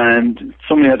 Right. And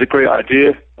somebody had a great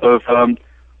idea of,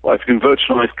 well, if you can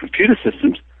virtualize computer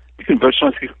systems, you can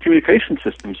virtualize communication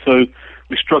systems. So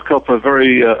we struck up a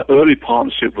very early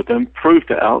partnership with them,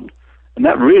 proved it out, and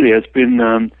that really has been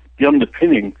the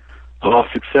underpinning of our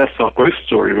success, our growth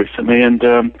story recently, and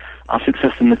our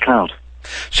success in the cloud.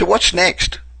 So what's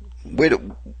next? Where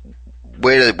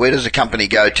does the company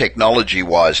go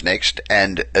technology-wise next?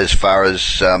 And as far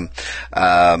as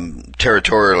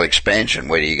territorial expansion,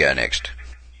 where do you go next?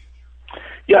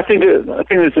 Yeah, I think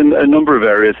there's a number of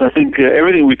areas. I think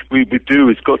everything we do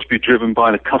has got to be driven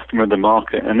by the customer and the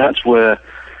market, and that's where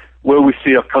we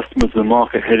see our customers and the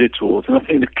market headed towards. And I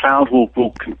think the cloud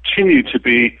will continue to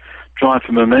be drive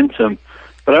for momentum.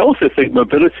 But I also think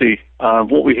mobility,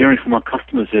 what we're hearing from our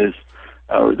customers is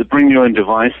the bring your own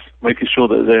device, making sure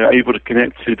that they're able to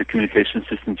connect to the communication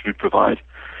systems we provide.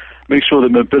 Make sure that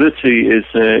mobility is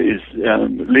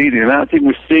leading. And I think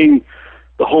we're seeing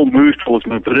the whole move towards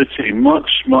mobility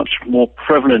much, much more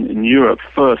prevalent in Europe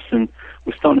first, and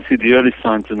we're starting to see the early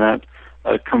signs of that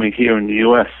coming here in the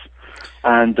US.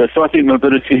 And so I think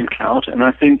mobility and cloud, and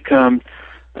I think in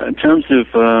terms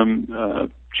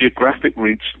of geographic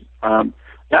reach,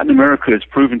 Latin America has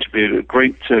proven to be a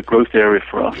great growth area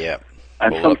for us. Yeah.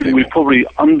 And something we probably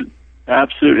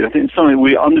absolutely, I think it's something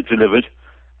we under-delivered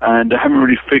and haven't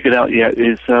really figured out yet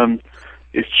is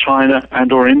China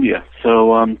and or India.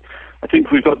 So I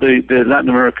think we've got the Latin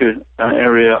America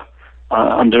area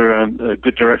under a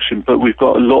good direction, but we've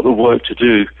got a lot of work to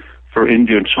do for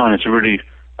India and China to really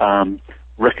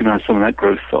recognize some of that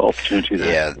growth opportunity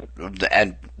there. Yeah,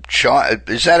 and China,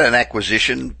 is that an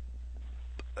acquisition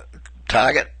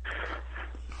target?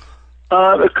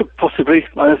 It could possibly.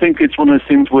 I think it's one of those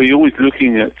things where you're always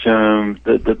looking at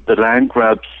the land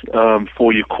grabs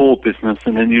for your core business,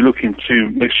 and then you're looking to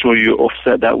make sure you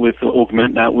offset that with,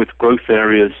 augment that with growth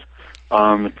areas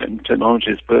and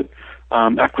technologies. But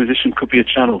acquisition could be a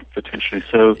channel potentially.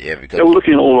 So we're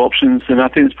looking at all options, and I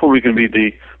think it's probably going to be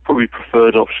the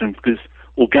preferred option because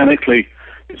organically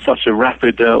it's such a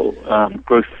rapid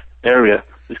growth area.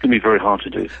 It's going to be very hard to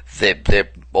do. They're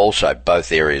also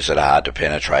both areas that are hard to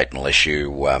penetrate unless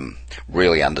you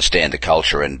really understand the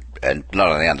culture and not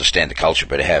only understand the culture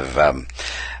but have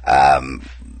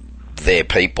their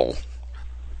people,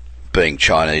 being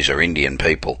Chinese or Indian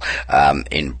people,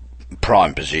 in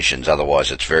prime positions.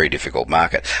 Otherwise, it's a very difficult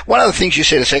market. One of the things you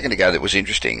said a second ago that was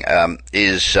interesting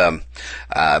is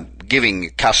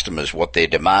giving customers what they're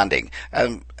demanding.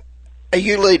 Are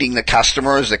you leading the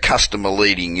customer, or is the customer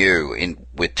leading you in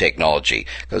with technology?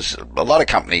 Because a lot of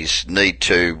companies need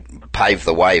to pave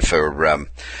the way for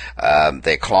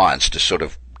their clients to sort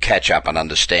of catch up and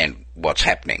understand what's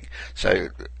happening. So,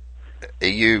 are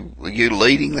you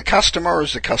leading the customer, or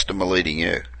is the customer leading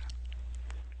you?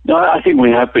 No, I think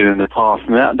we have been in the past,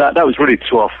 and that was really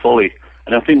to our folly.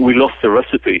 And I think we lost the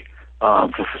recipe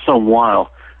for some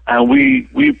while, and we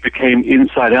became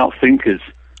inside-out thinkers.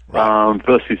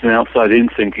 Versus an outside-in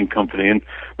thinking company, and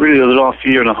really over the last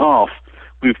year and a half,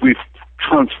 we've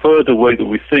transferred the way that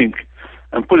we think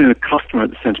and putting the customer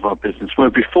at the center of our business. Where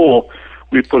before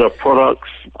we put our products,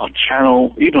 our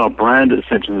channel, even our brand at the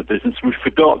center of the business, we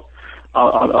forgot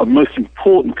our most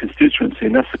important constituency,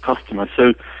 and that's the customer.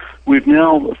 So we've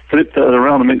now flipped that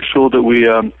around and make sure that we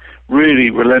really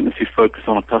relentlessly focus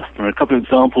on our customer. A couple of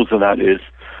examples of that is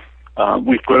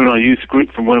we've grown our user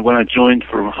group from when I joined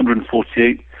from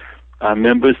 148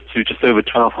 members to just over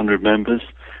 1,200 members.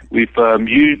 We've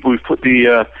put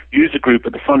the user group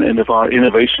at the front end of our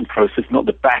innovation process, not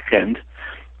the back end.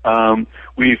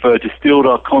 We've distilled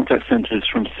our contact centers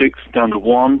from 6 down to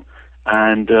 1,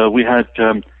 and we had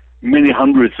many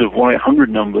hundreds of 1-800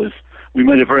 numbers. We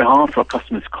made it very hard for our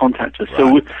customers to contact us. Right.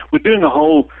 So we're doing a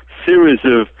whole series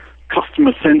of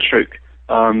customer-centric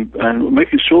and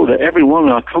making sure that everyone in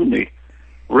our company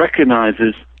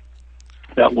recognizes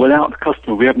that without the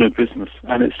customer, we have no business.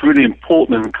 And it's really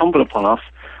important and incumbent upon us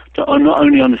to not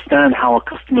only understand how our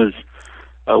customers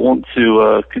want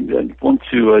to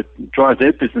drive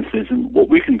their businesses and what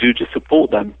we can do to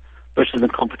support them better than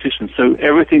competition. So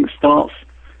everything starts,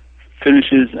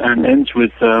 finishes, and ends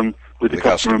with the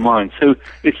customer in mind. So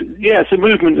it's a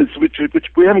movement which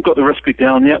we haven't got the recipe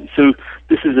down yet. So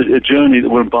this is a journey that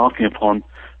we're embarking upon,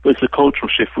 but it's a cultural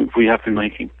shift we have been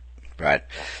making. Right.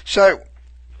 So,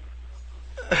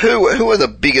 who are the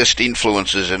biggest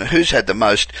influences, and who's had the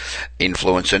most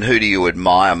influence, and who do you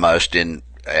admire most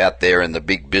out there in the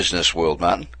big business world,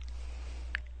 Martin?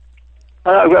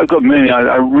 I've got many.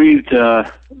 I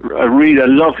love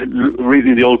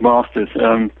reading the old masters.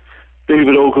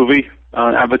 David Ogilvy,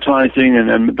 advertising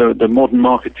and the modern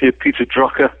marketeer. Peter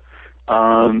Drucker,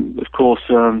 of course,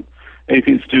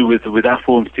 anything to do with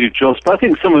Apple and Steve Jobs. But I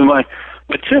think two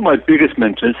of my biggest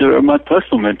mentors are my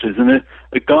personal mentors, and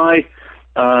a guy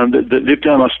that lived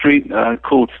down my street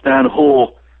called Stan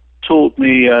Hall taught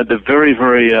me the very,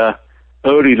 very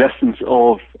early lessons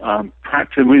of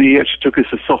practice. When he actually took us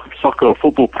to soccer or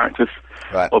football practice,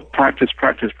 right. Of practice,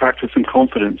 and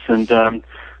confidence, and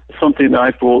something that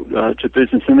I brought to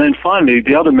business. And then finally,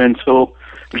 the other mentor,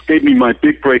 which gave me my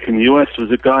big break in the US,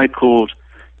 was a guy called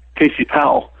Casey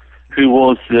Powell, who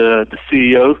was the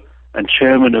CEO and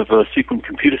chairman of Sequent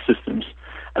Computer Systems.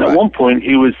 And right. At one point,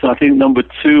 he was, I think, number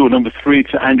 2 or number 3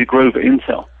 to Andy Grove at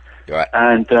Intel. Right.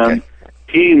 And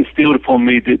he instilled upon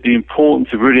me the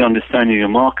importance of really understanding your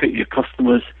market, your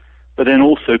customers, but then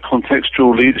also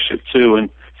contextual leadership too, and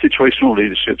situational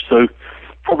leadership. So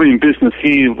probably in business,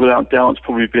 he, without doubt, has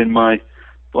probably been my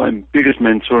biggest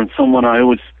mentor, and someone I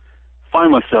always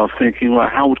find myself thinking, well,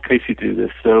 how would Casey do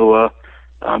this? So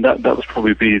that was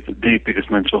probably the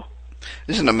biggest mentor.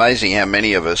 Isn't it amazing how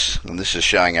many of us, and this is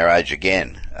showing our age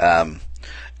again,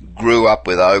 grew up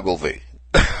with Ogilvy?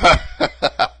 No.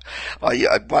 I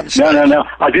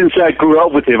didn't say I grew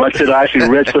up with him. I said I actually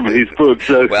read some of his books.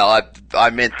 So. Well, I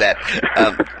meant that.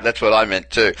 That's what I meant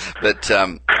too. But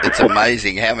it's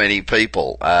amazing how many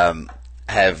people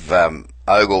have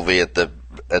Ogilvy at the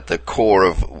core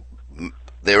of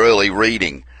their early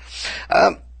reading.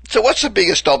 So, what's the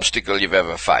biggest obstacle you've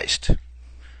ever faced?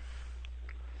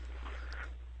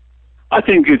 I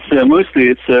think it's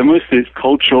mostly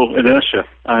cultural inertia,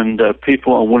 and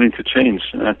people are wanting to change.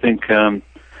 And I think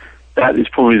that is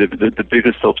probably the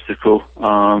biggest obstacle.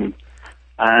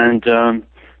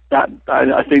 That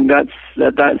I think that's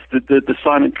the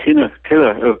silent killer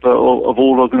of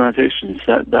all organizations.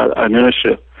 That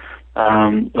inertia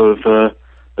of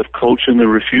culture and the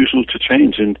refusal to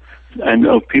change, and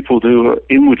of people who are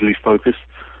inwardly focused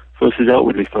versus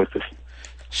outwardly focused.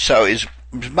 So is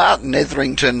Martin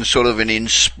Etherington sort of an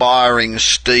inspiring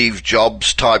Steve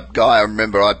Jobs type guy? I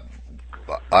remember I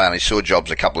only saw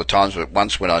Jobs a couple of times, but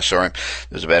once when I saw him,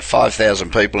 there was about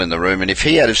 5,000 people in the room, and if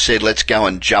he had have said, let's go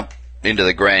and jump into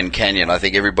the Grand Canyon, I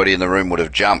think everybody in the room would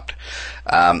have jumped.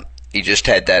 He just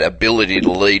had that ability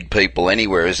to lead people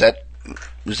anywhere. Is that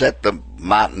the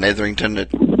Martin Etherington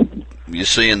that you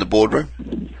see in the boardroom?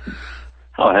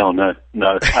 Oh, hell no.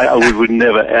 I would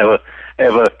never,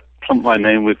 ever plump my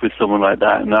name with someone like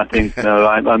that. And I think, no,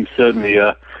 I'm certainly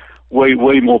way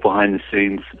more behind the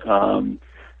scenes. No,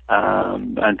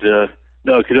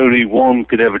 one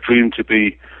could ever dream to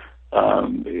be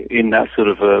in that sort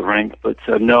of rank. But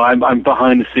no, I'm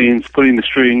behind the scenes, pulling the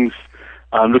strings,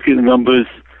 looking at the numbers,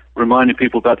 reminding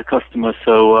people about the customer.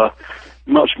 So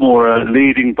much more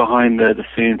leading behind the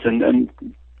scenes, and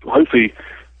hopefully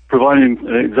providing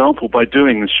an example by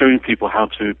doing and showing people how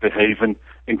to behave, and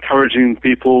encouraging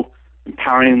people,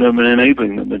 empowering them and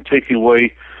enabling them, and taking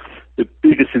away the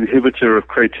biggest inhibitor of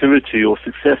creativity or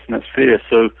success, and that's fear.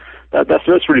 So that's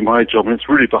really my job, and it's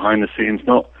really behind the scenes,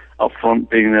 not up front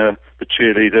being the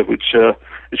cheerleader, which,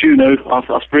 as you know,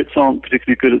 us Brits aren't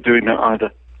particularly good at doing that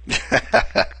either.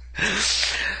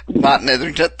 Martin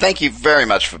Etherington, thank you very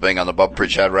much for being on the Bob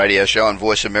Pritchard Radio Show on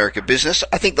Voice America Business.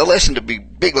 I think the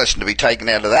big lesson to be taken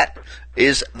out of that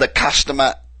is the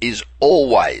customer is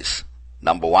always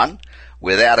number one.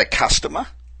 Without a customer,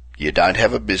 you don't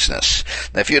have a business.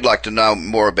 Now, if you'd like to know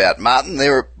more about Martin,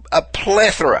 there are a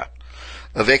plethora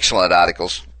of excellent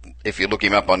articles if you look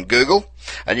him up on Google,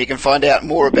 and you can find out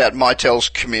more about Mitel's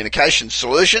communication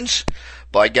solutions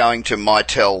by going to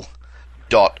mitel.com.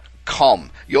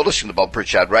 You're listening to the Bob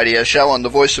Pritchard Radio Show on the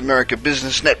Voice America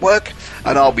Business Network,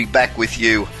 and I'll be back with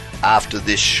you after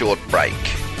this short break.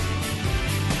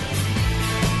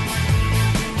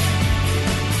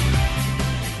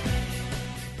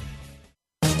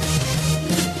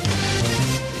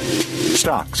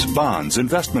 Stocks, bonds,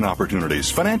 investment opportunities,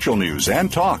 financial news,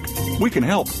 and talk. We can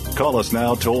help. Call us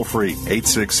now toll free,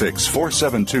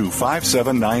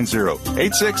 866-472-5790.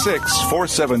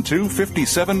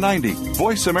 866-472-5790.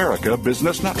 Voice America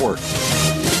Business Network.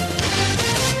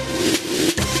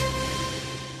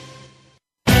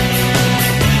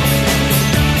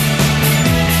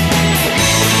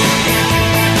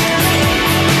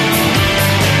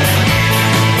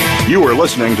 You are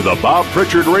listening to the Bob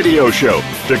Pritchard Radio Show.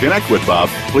 To connect with Bob,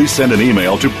 please send an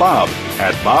email to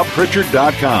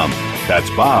bob@bobpritchard.com. That's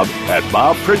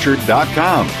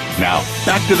bob@bobpritchard.com. Now,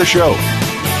 back to the show.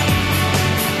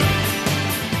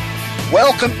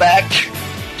 Welcome back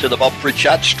to the Bob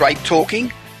Pritchard Straight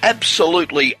Talking,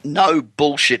 absolutely no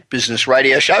bullshit business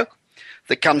radio show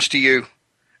that comes to you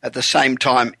at the same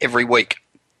time every week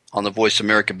on the Voice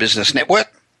America Business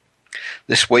Network.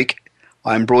 This week,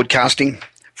 I'm broadcasting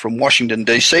from Washington,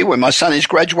 D.C., where my son is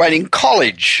graduating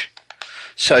college.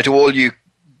 So to all you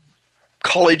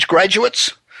college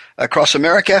graduates across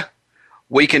America,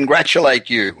 we congratulate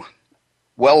you.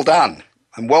 Well done,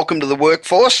 and welcome to the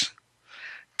workforce.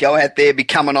 Go out there,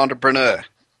 become an entrepreneur.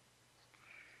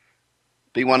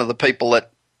 Be one of the people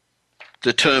that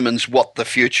determines what the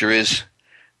future is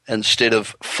instead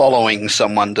of following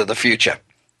someone to the future.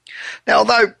 Now,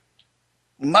 although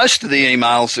most of the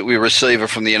emails that we receive are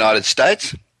from the United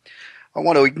States, I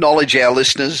want to acknowledge our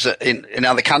listeners in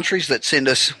other countries that send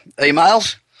us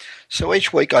emails. So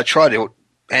each week I try to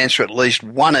answer at least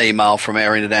one email from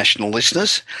our international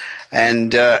listeners,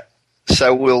 and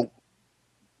so we'll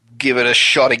give it a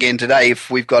shot again today if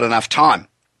we've got enough time.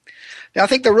 Now, I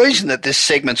think the reason that this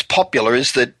segment's popular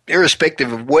is that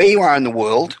irrespective of where you are in the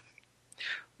world,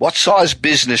 what size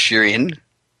business you're in,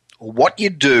 or what you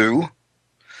do,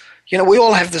 you know, we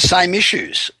all have the same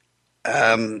issues.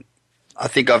 I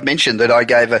think I've mentioned that I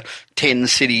gave a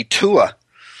 10-city tour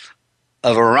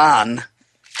of Iran,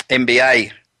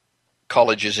 MBA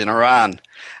colleges in Iran,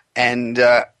 and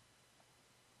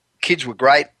kids were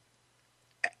great,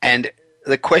 and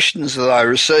the questions that I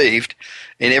received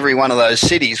in every one of those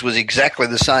cities was exactly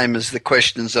the same as the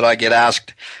questions that I get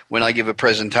asked when I give a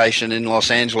presentation in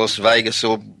Los Angeles, Vegas,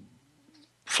 or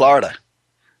Florida.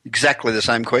 Exactly the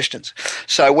same questions.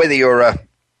 So whether you're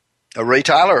a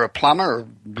retailer, a plumber,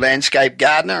 a landscape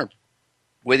gardener,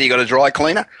 whether you've got a dry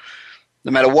cleaner,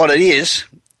 no matter what it is,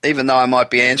 even though I might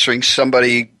be answering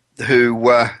somebody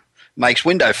who makes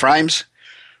window frames,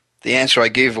 the answer I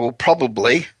give will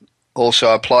probably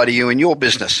also apply to you in your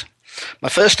business. My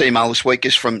first email this week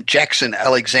is from Jackson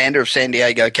Alexander of San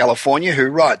Diego, California, who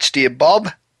writes, "Dear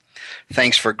Bob,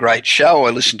 thanks for a great show.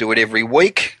 I listen to it every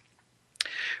week.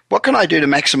 What can I do to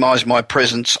maximize my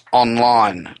presence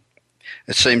online?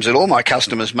 It seems that all my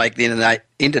customers make the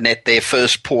internet their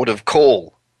first port of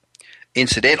call.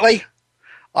 Incidentally,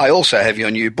 I also have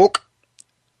your new book,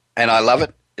 and I love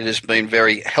it. It has been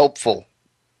very helpful."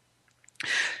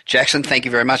 Jackson, thank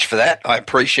you very much for that. I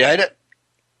appreciate it.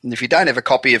 And if you don't have a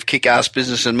copy of Kick-Ass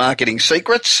Business and Marketing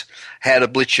Secrets, How to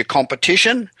Blitz Your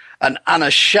Competition, an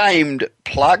unashamed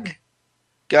plug,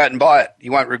 go out and buy it.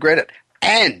 You won't regret it.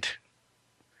 And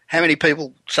how many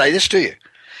people say this to you?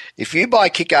 If you buy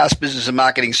Kick-Ass Business and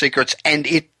Marketing Secrets and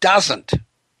it doesn't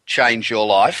change your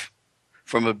life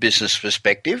from a business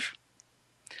perspective,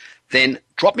 then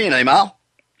drop me an email,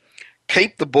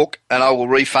 keep the book, and I will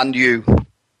refund you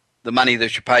the money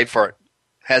that you paid for it.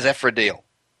 How's that for a deal?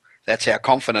 That's how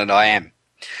confident I am.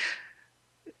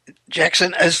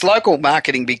 Jackson, as local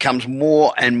marketing becomes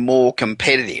more and more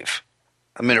competitive,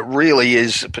 I mean, it really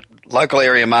is, local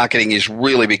area marketing is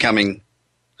really becoming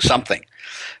something.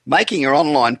 Making your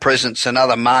online presence and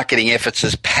other marketing efforts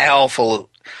as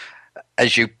powerful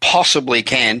as you possibly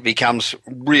can becomes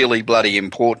really bloody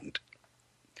important.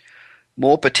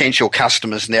 More potential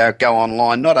customers now go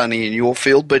online, not only in your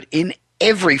field, but in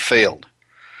every field,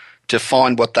 to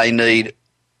find what they need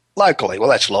locally. Well,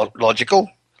 that's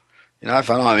logical. You know, if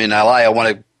I'm in LA, I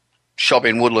want to shop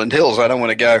in Woodland Hills. I don't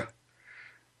want to go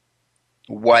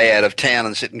way out of town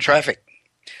and sit in traffic.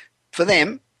 For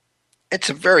them,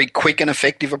 it's a very quick and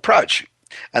effective approach,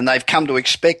 and they've come to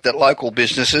expect that local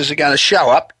businesses are going to show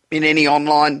up in any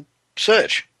online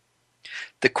search.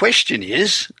 The question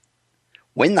is,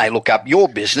 when they look up your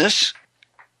business,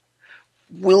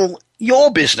 will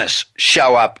your business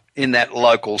show up in that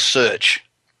local search?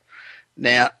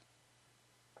 Now,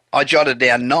 I jotted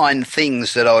down 9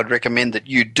 things that I would recommend that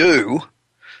you do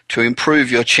to improve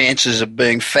your chances of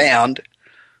being found,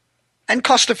 and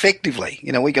cost effectively.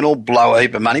 You know, we can all blow a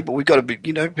heap of money, but we've got to be,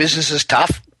 you know, business is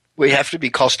tough. We have to be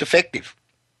cost effective.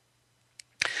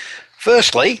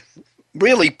 Firstly,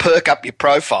 really perk up your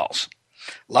profiles.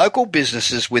 Local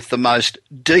businesses with the most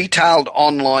detailed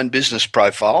online business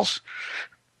profiles,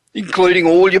 including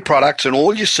all your products and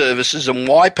all your services and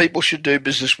why people should do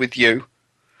business with you,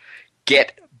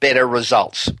 get better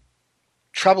results.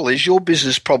 Trouble is, your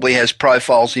business probably has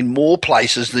profiles in more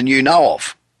places than you know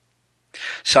of.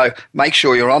 So make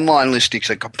sure your online listings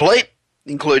are complete,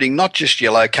 including not just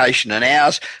your location and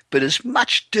hours, but as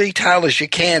much detail as you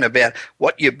can about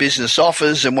what your business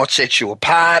offers and what sets you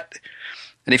apart.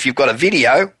 And if you've got a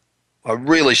video, I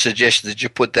really suggest that you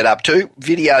put that up too.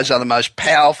 Videos are the most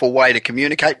powerful way to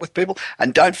communicate with people.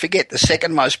 And don't forget, the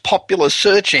second most popular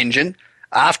search engine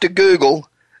after Google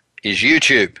is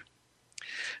YouTube.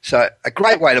 So a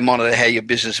great way to monitor how your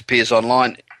business appears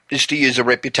online is to use a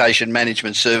reputation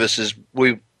management service, as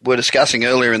we were discussing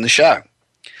earlier in the show.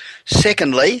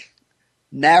 Secondly,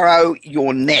 narrow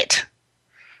your net.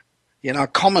 You know, a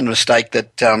common mistake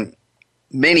that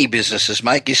many businesses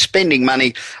make is spending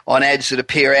money on ads that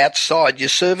appear outside your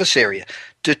service area.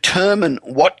 Determine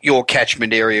what your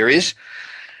catchment area is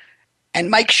and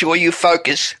make sure you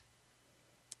focus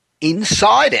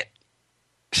inside it.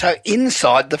 So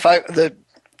inside the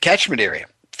catchment area.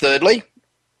 Thirdly,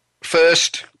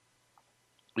 first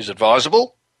is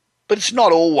advisable, but it's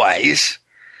not always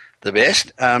the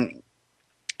best.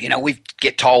 We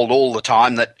get told all the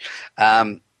time that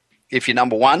if you're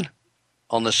number one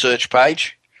on the search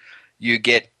page, you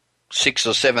get 6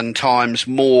 or 7 times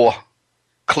more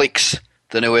clicks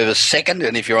than whoever's second.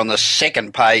 And if you're on the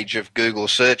second page of Google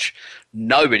search,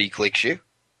 nobody clicks you.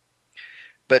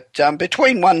 But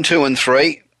between 1, 2 and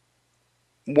 3,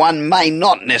 1 may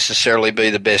not necessarily be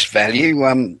the best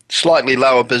value. Slightly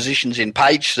lower positions in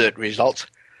page search results,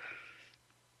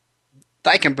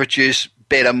 they can produce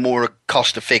better, more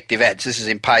cost-effective ads. This is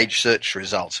in page search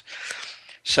results.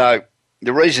 So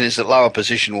the reason is that lower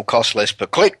position will cost less per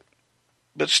click,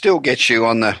 but still gets you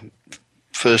on the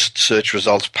first search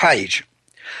results page.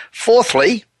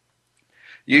 Fourthly,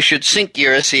 you should sync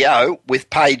your SEO with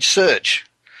page search.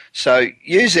 So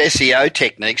use SEO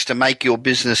techniques to make your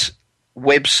business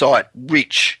website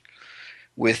rich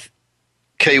with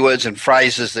keywords and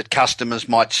phrases that customers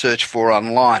might search for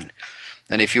online.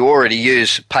 And if you already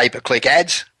use pay-per-click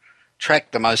ads,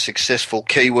 track the most successful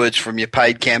keywords from your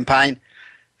paid campaign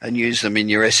and use them in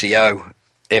your SEO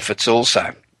efforts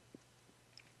also.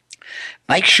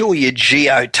 Make sure you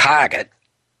geo-target,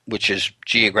 which is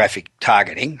geographic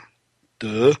targeting,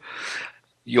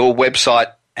 your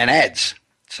website and ads.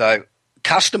 So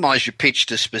customize your pitch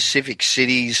to specific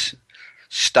cities,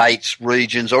 states,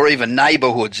 regions, or even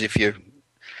neighbourhoods if you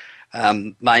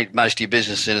made most of your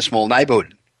business in a small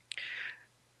neighbourhood.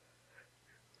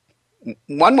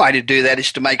 One way to do that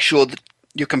is to make sure that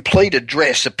your complete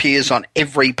address appears on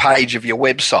every page of your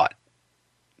website.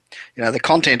 The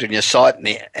content on your site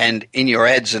and in your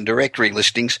ads and directory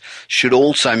listings should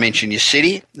also mention your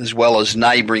city as well as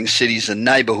neighbouring cities and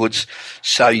neighbourhoods,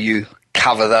 so you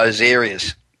cover those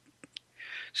areas.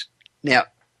 Now,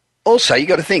 also you've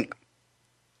got to think,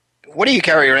 what do you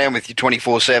carry around with you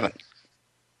 24/7?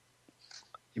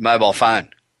 Your mobile phone.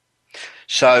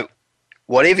 So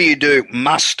whatever you do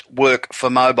must work for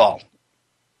mobile.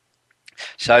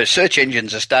 So search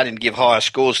engines are starting to give higher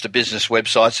scores to business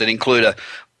websites that include a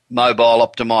mobile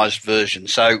optimized version.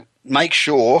 So make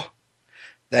sure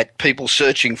that people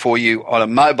searching for you on a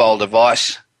mobile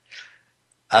device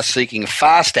are seeking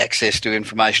fast access to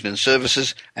information and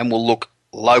services and will look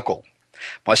local.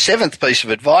 My 7th piece of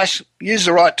advice, use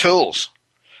the right tools.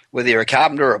 Whether you're a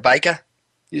carpenter or a baker,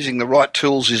 using the right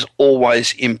tools is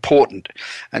always important.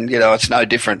 And, it's no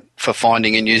different for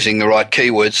finding and using the right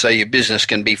keywords so your business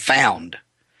can be found.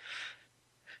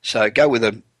 So go with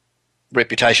a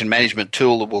reputation management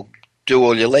tool that will do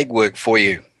all your legwork for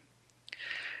you.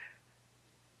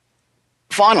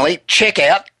 Finally, check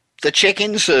out the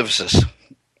check-in services.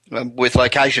 With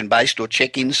location-based or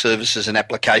check-in services and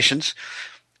applications,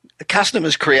 the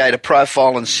customers create a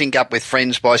profile and sync up with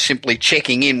friends by simply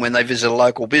checking in when they visit a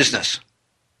local business.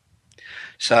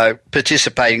 So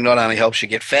participating not only helps you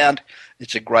get found,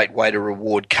 it's a great way to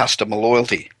reward customer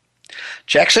loyalty.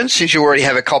 Jackson, since you already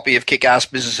have a copy of Kick-Ass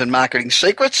Business and Marketing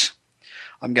Secrets,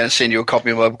 I'm going to send you a copy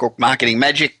of my book, Marketing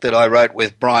Magic, that I wrote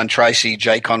with Brian Tracy,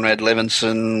 J. Conrad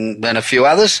Levinson, and a few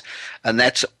others, and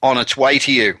that's on its way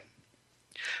to you.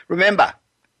 Remember,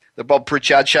 the Bob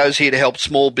Pritchard Show is here to help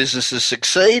small businesses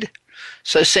succeed.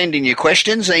 So send in your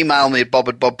questions. Email me at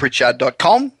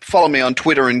bob@bobpritchard.com. Follow me on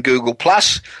Twitter and Google+,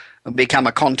 and become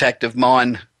a contact of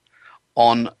mine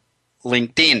on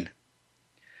LinkedIn.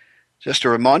 Just a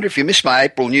reminder, if you missed my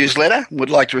April newsletter and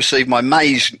would like to receive my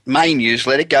May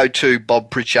newsletter, go to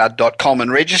bobpritchard.com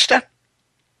and register.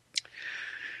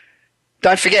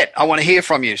 Don't forget, I want to hear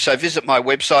from you. So visit my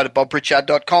website at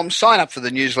bobpritchard.com, sign up for the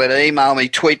newsletter, email me,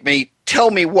 tweet me, tell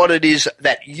me what it is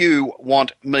that you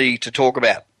want me to talk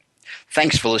about.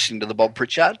 Thanks for listening to the Bob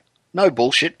Pritchard No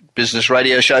Bullshit business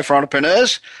radio show for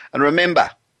entrepreneurs. And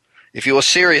remember, if you're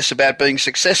serious about being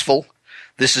successful,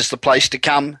 this is the place to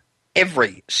come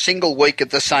every single week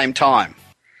at the same time.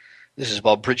 This is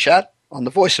Bob Pritchard on the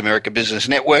Voice America Business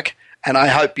Network, and I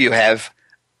hope you have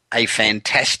a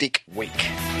fantastic week.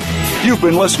 You've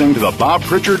been listening to the Bob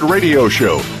Pritchard Radio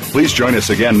Show. Please join us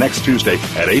again next Tuesday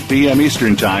at 8 p.m.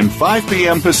 Eastern Time, 5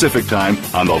 p.m. Pacific Time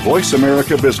on the Voice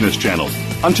America Business Channel.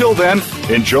 Until then,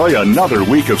 enjoy another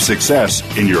week of success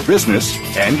in your business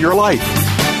and your life.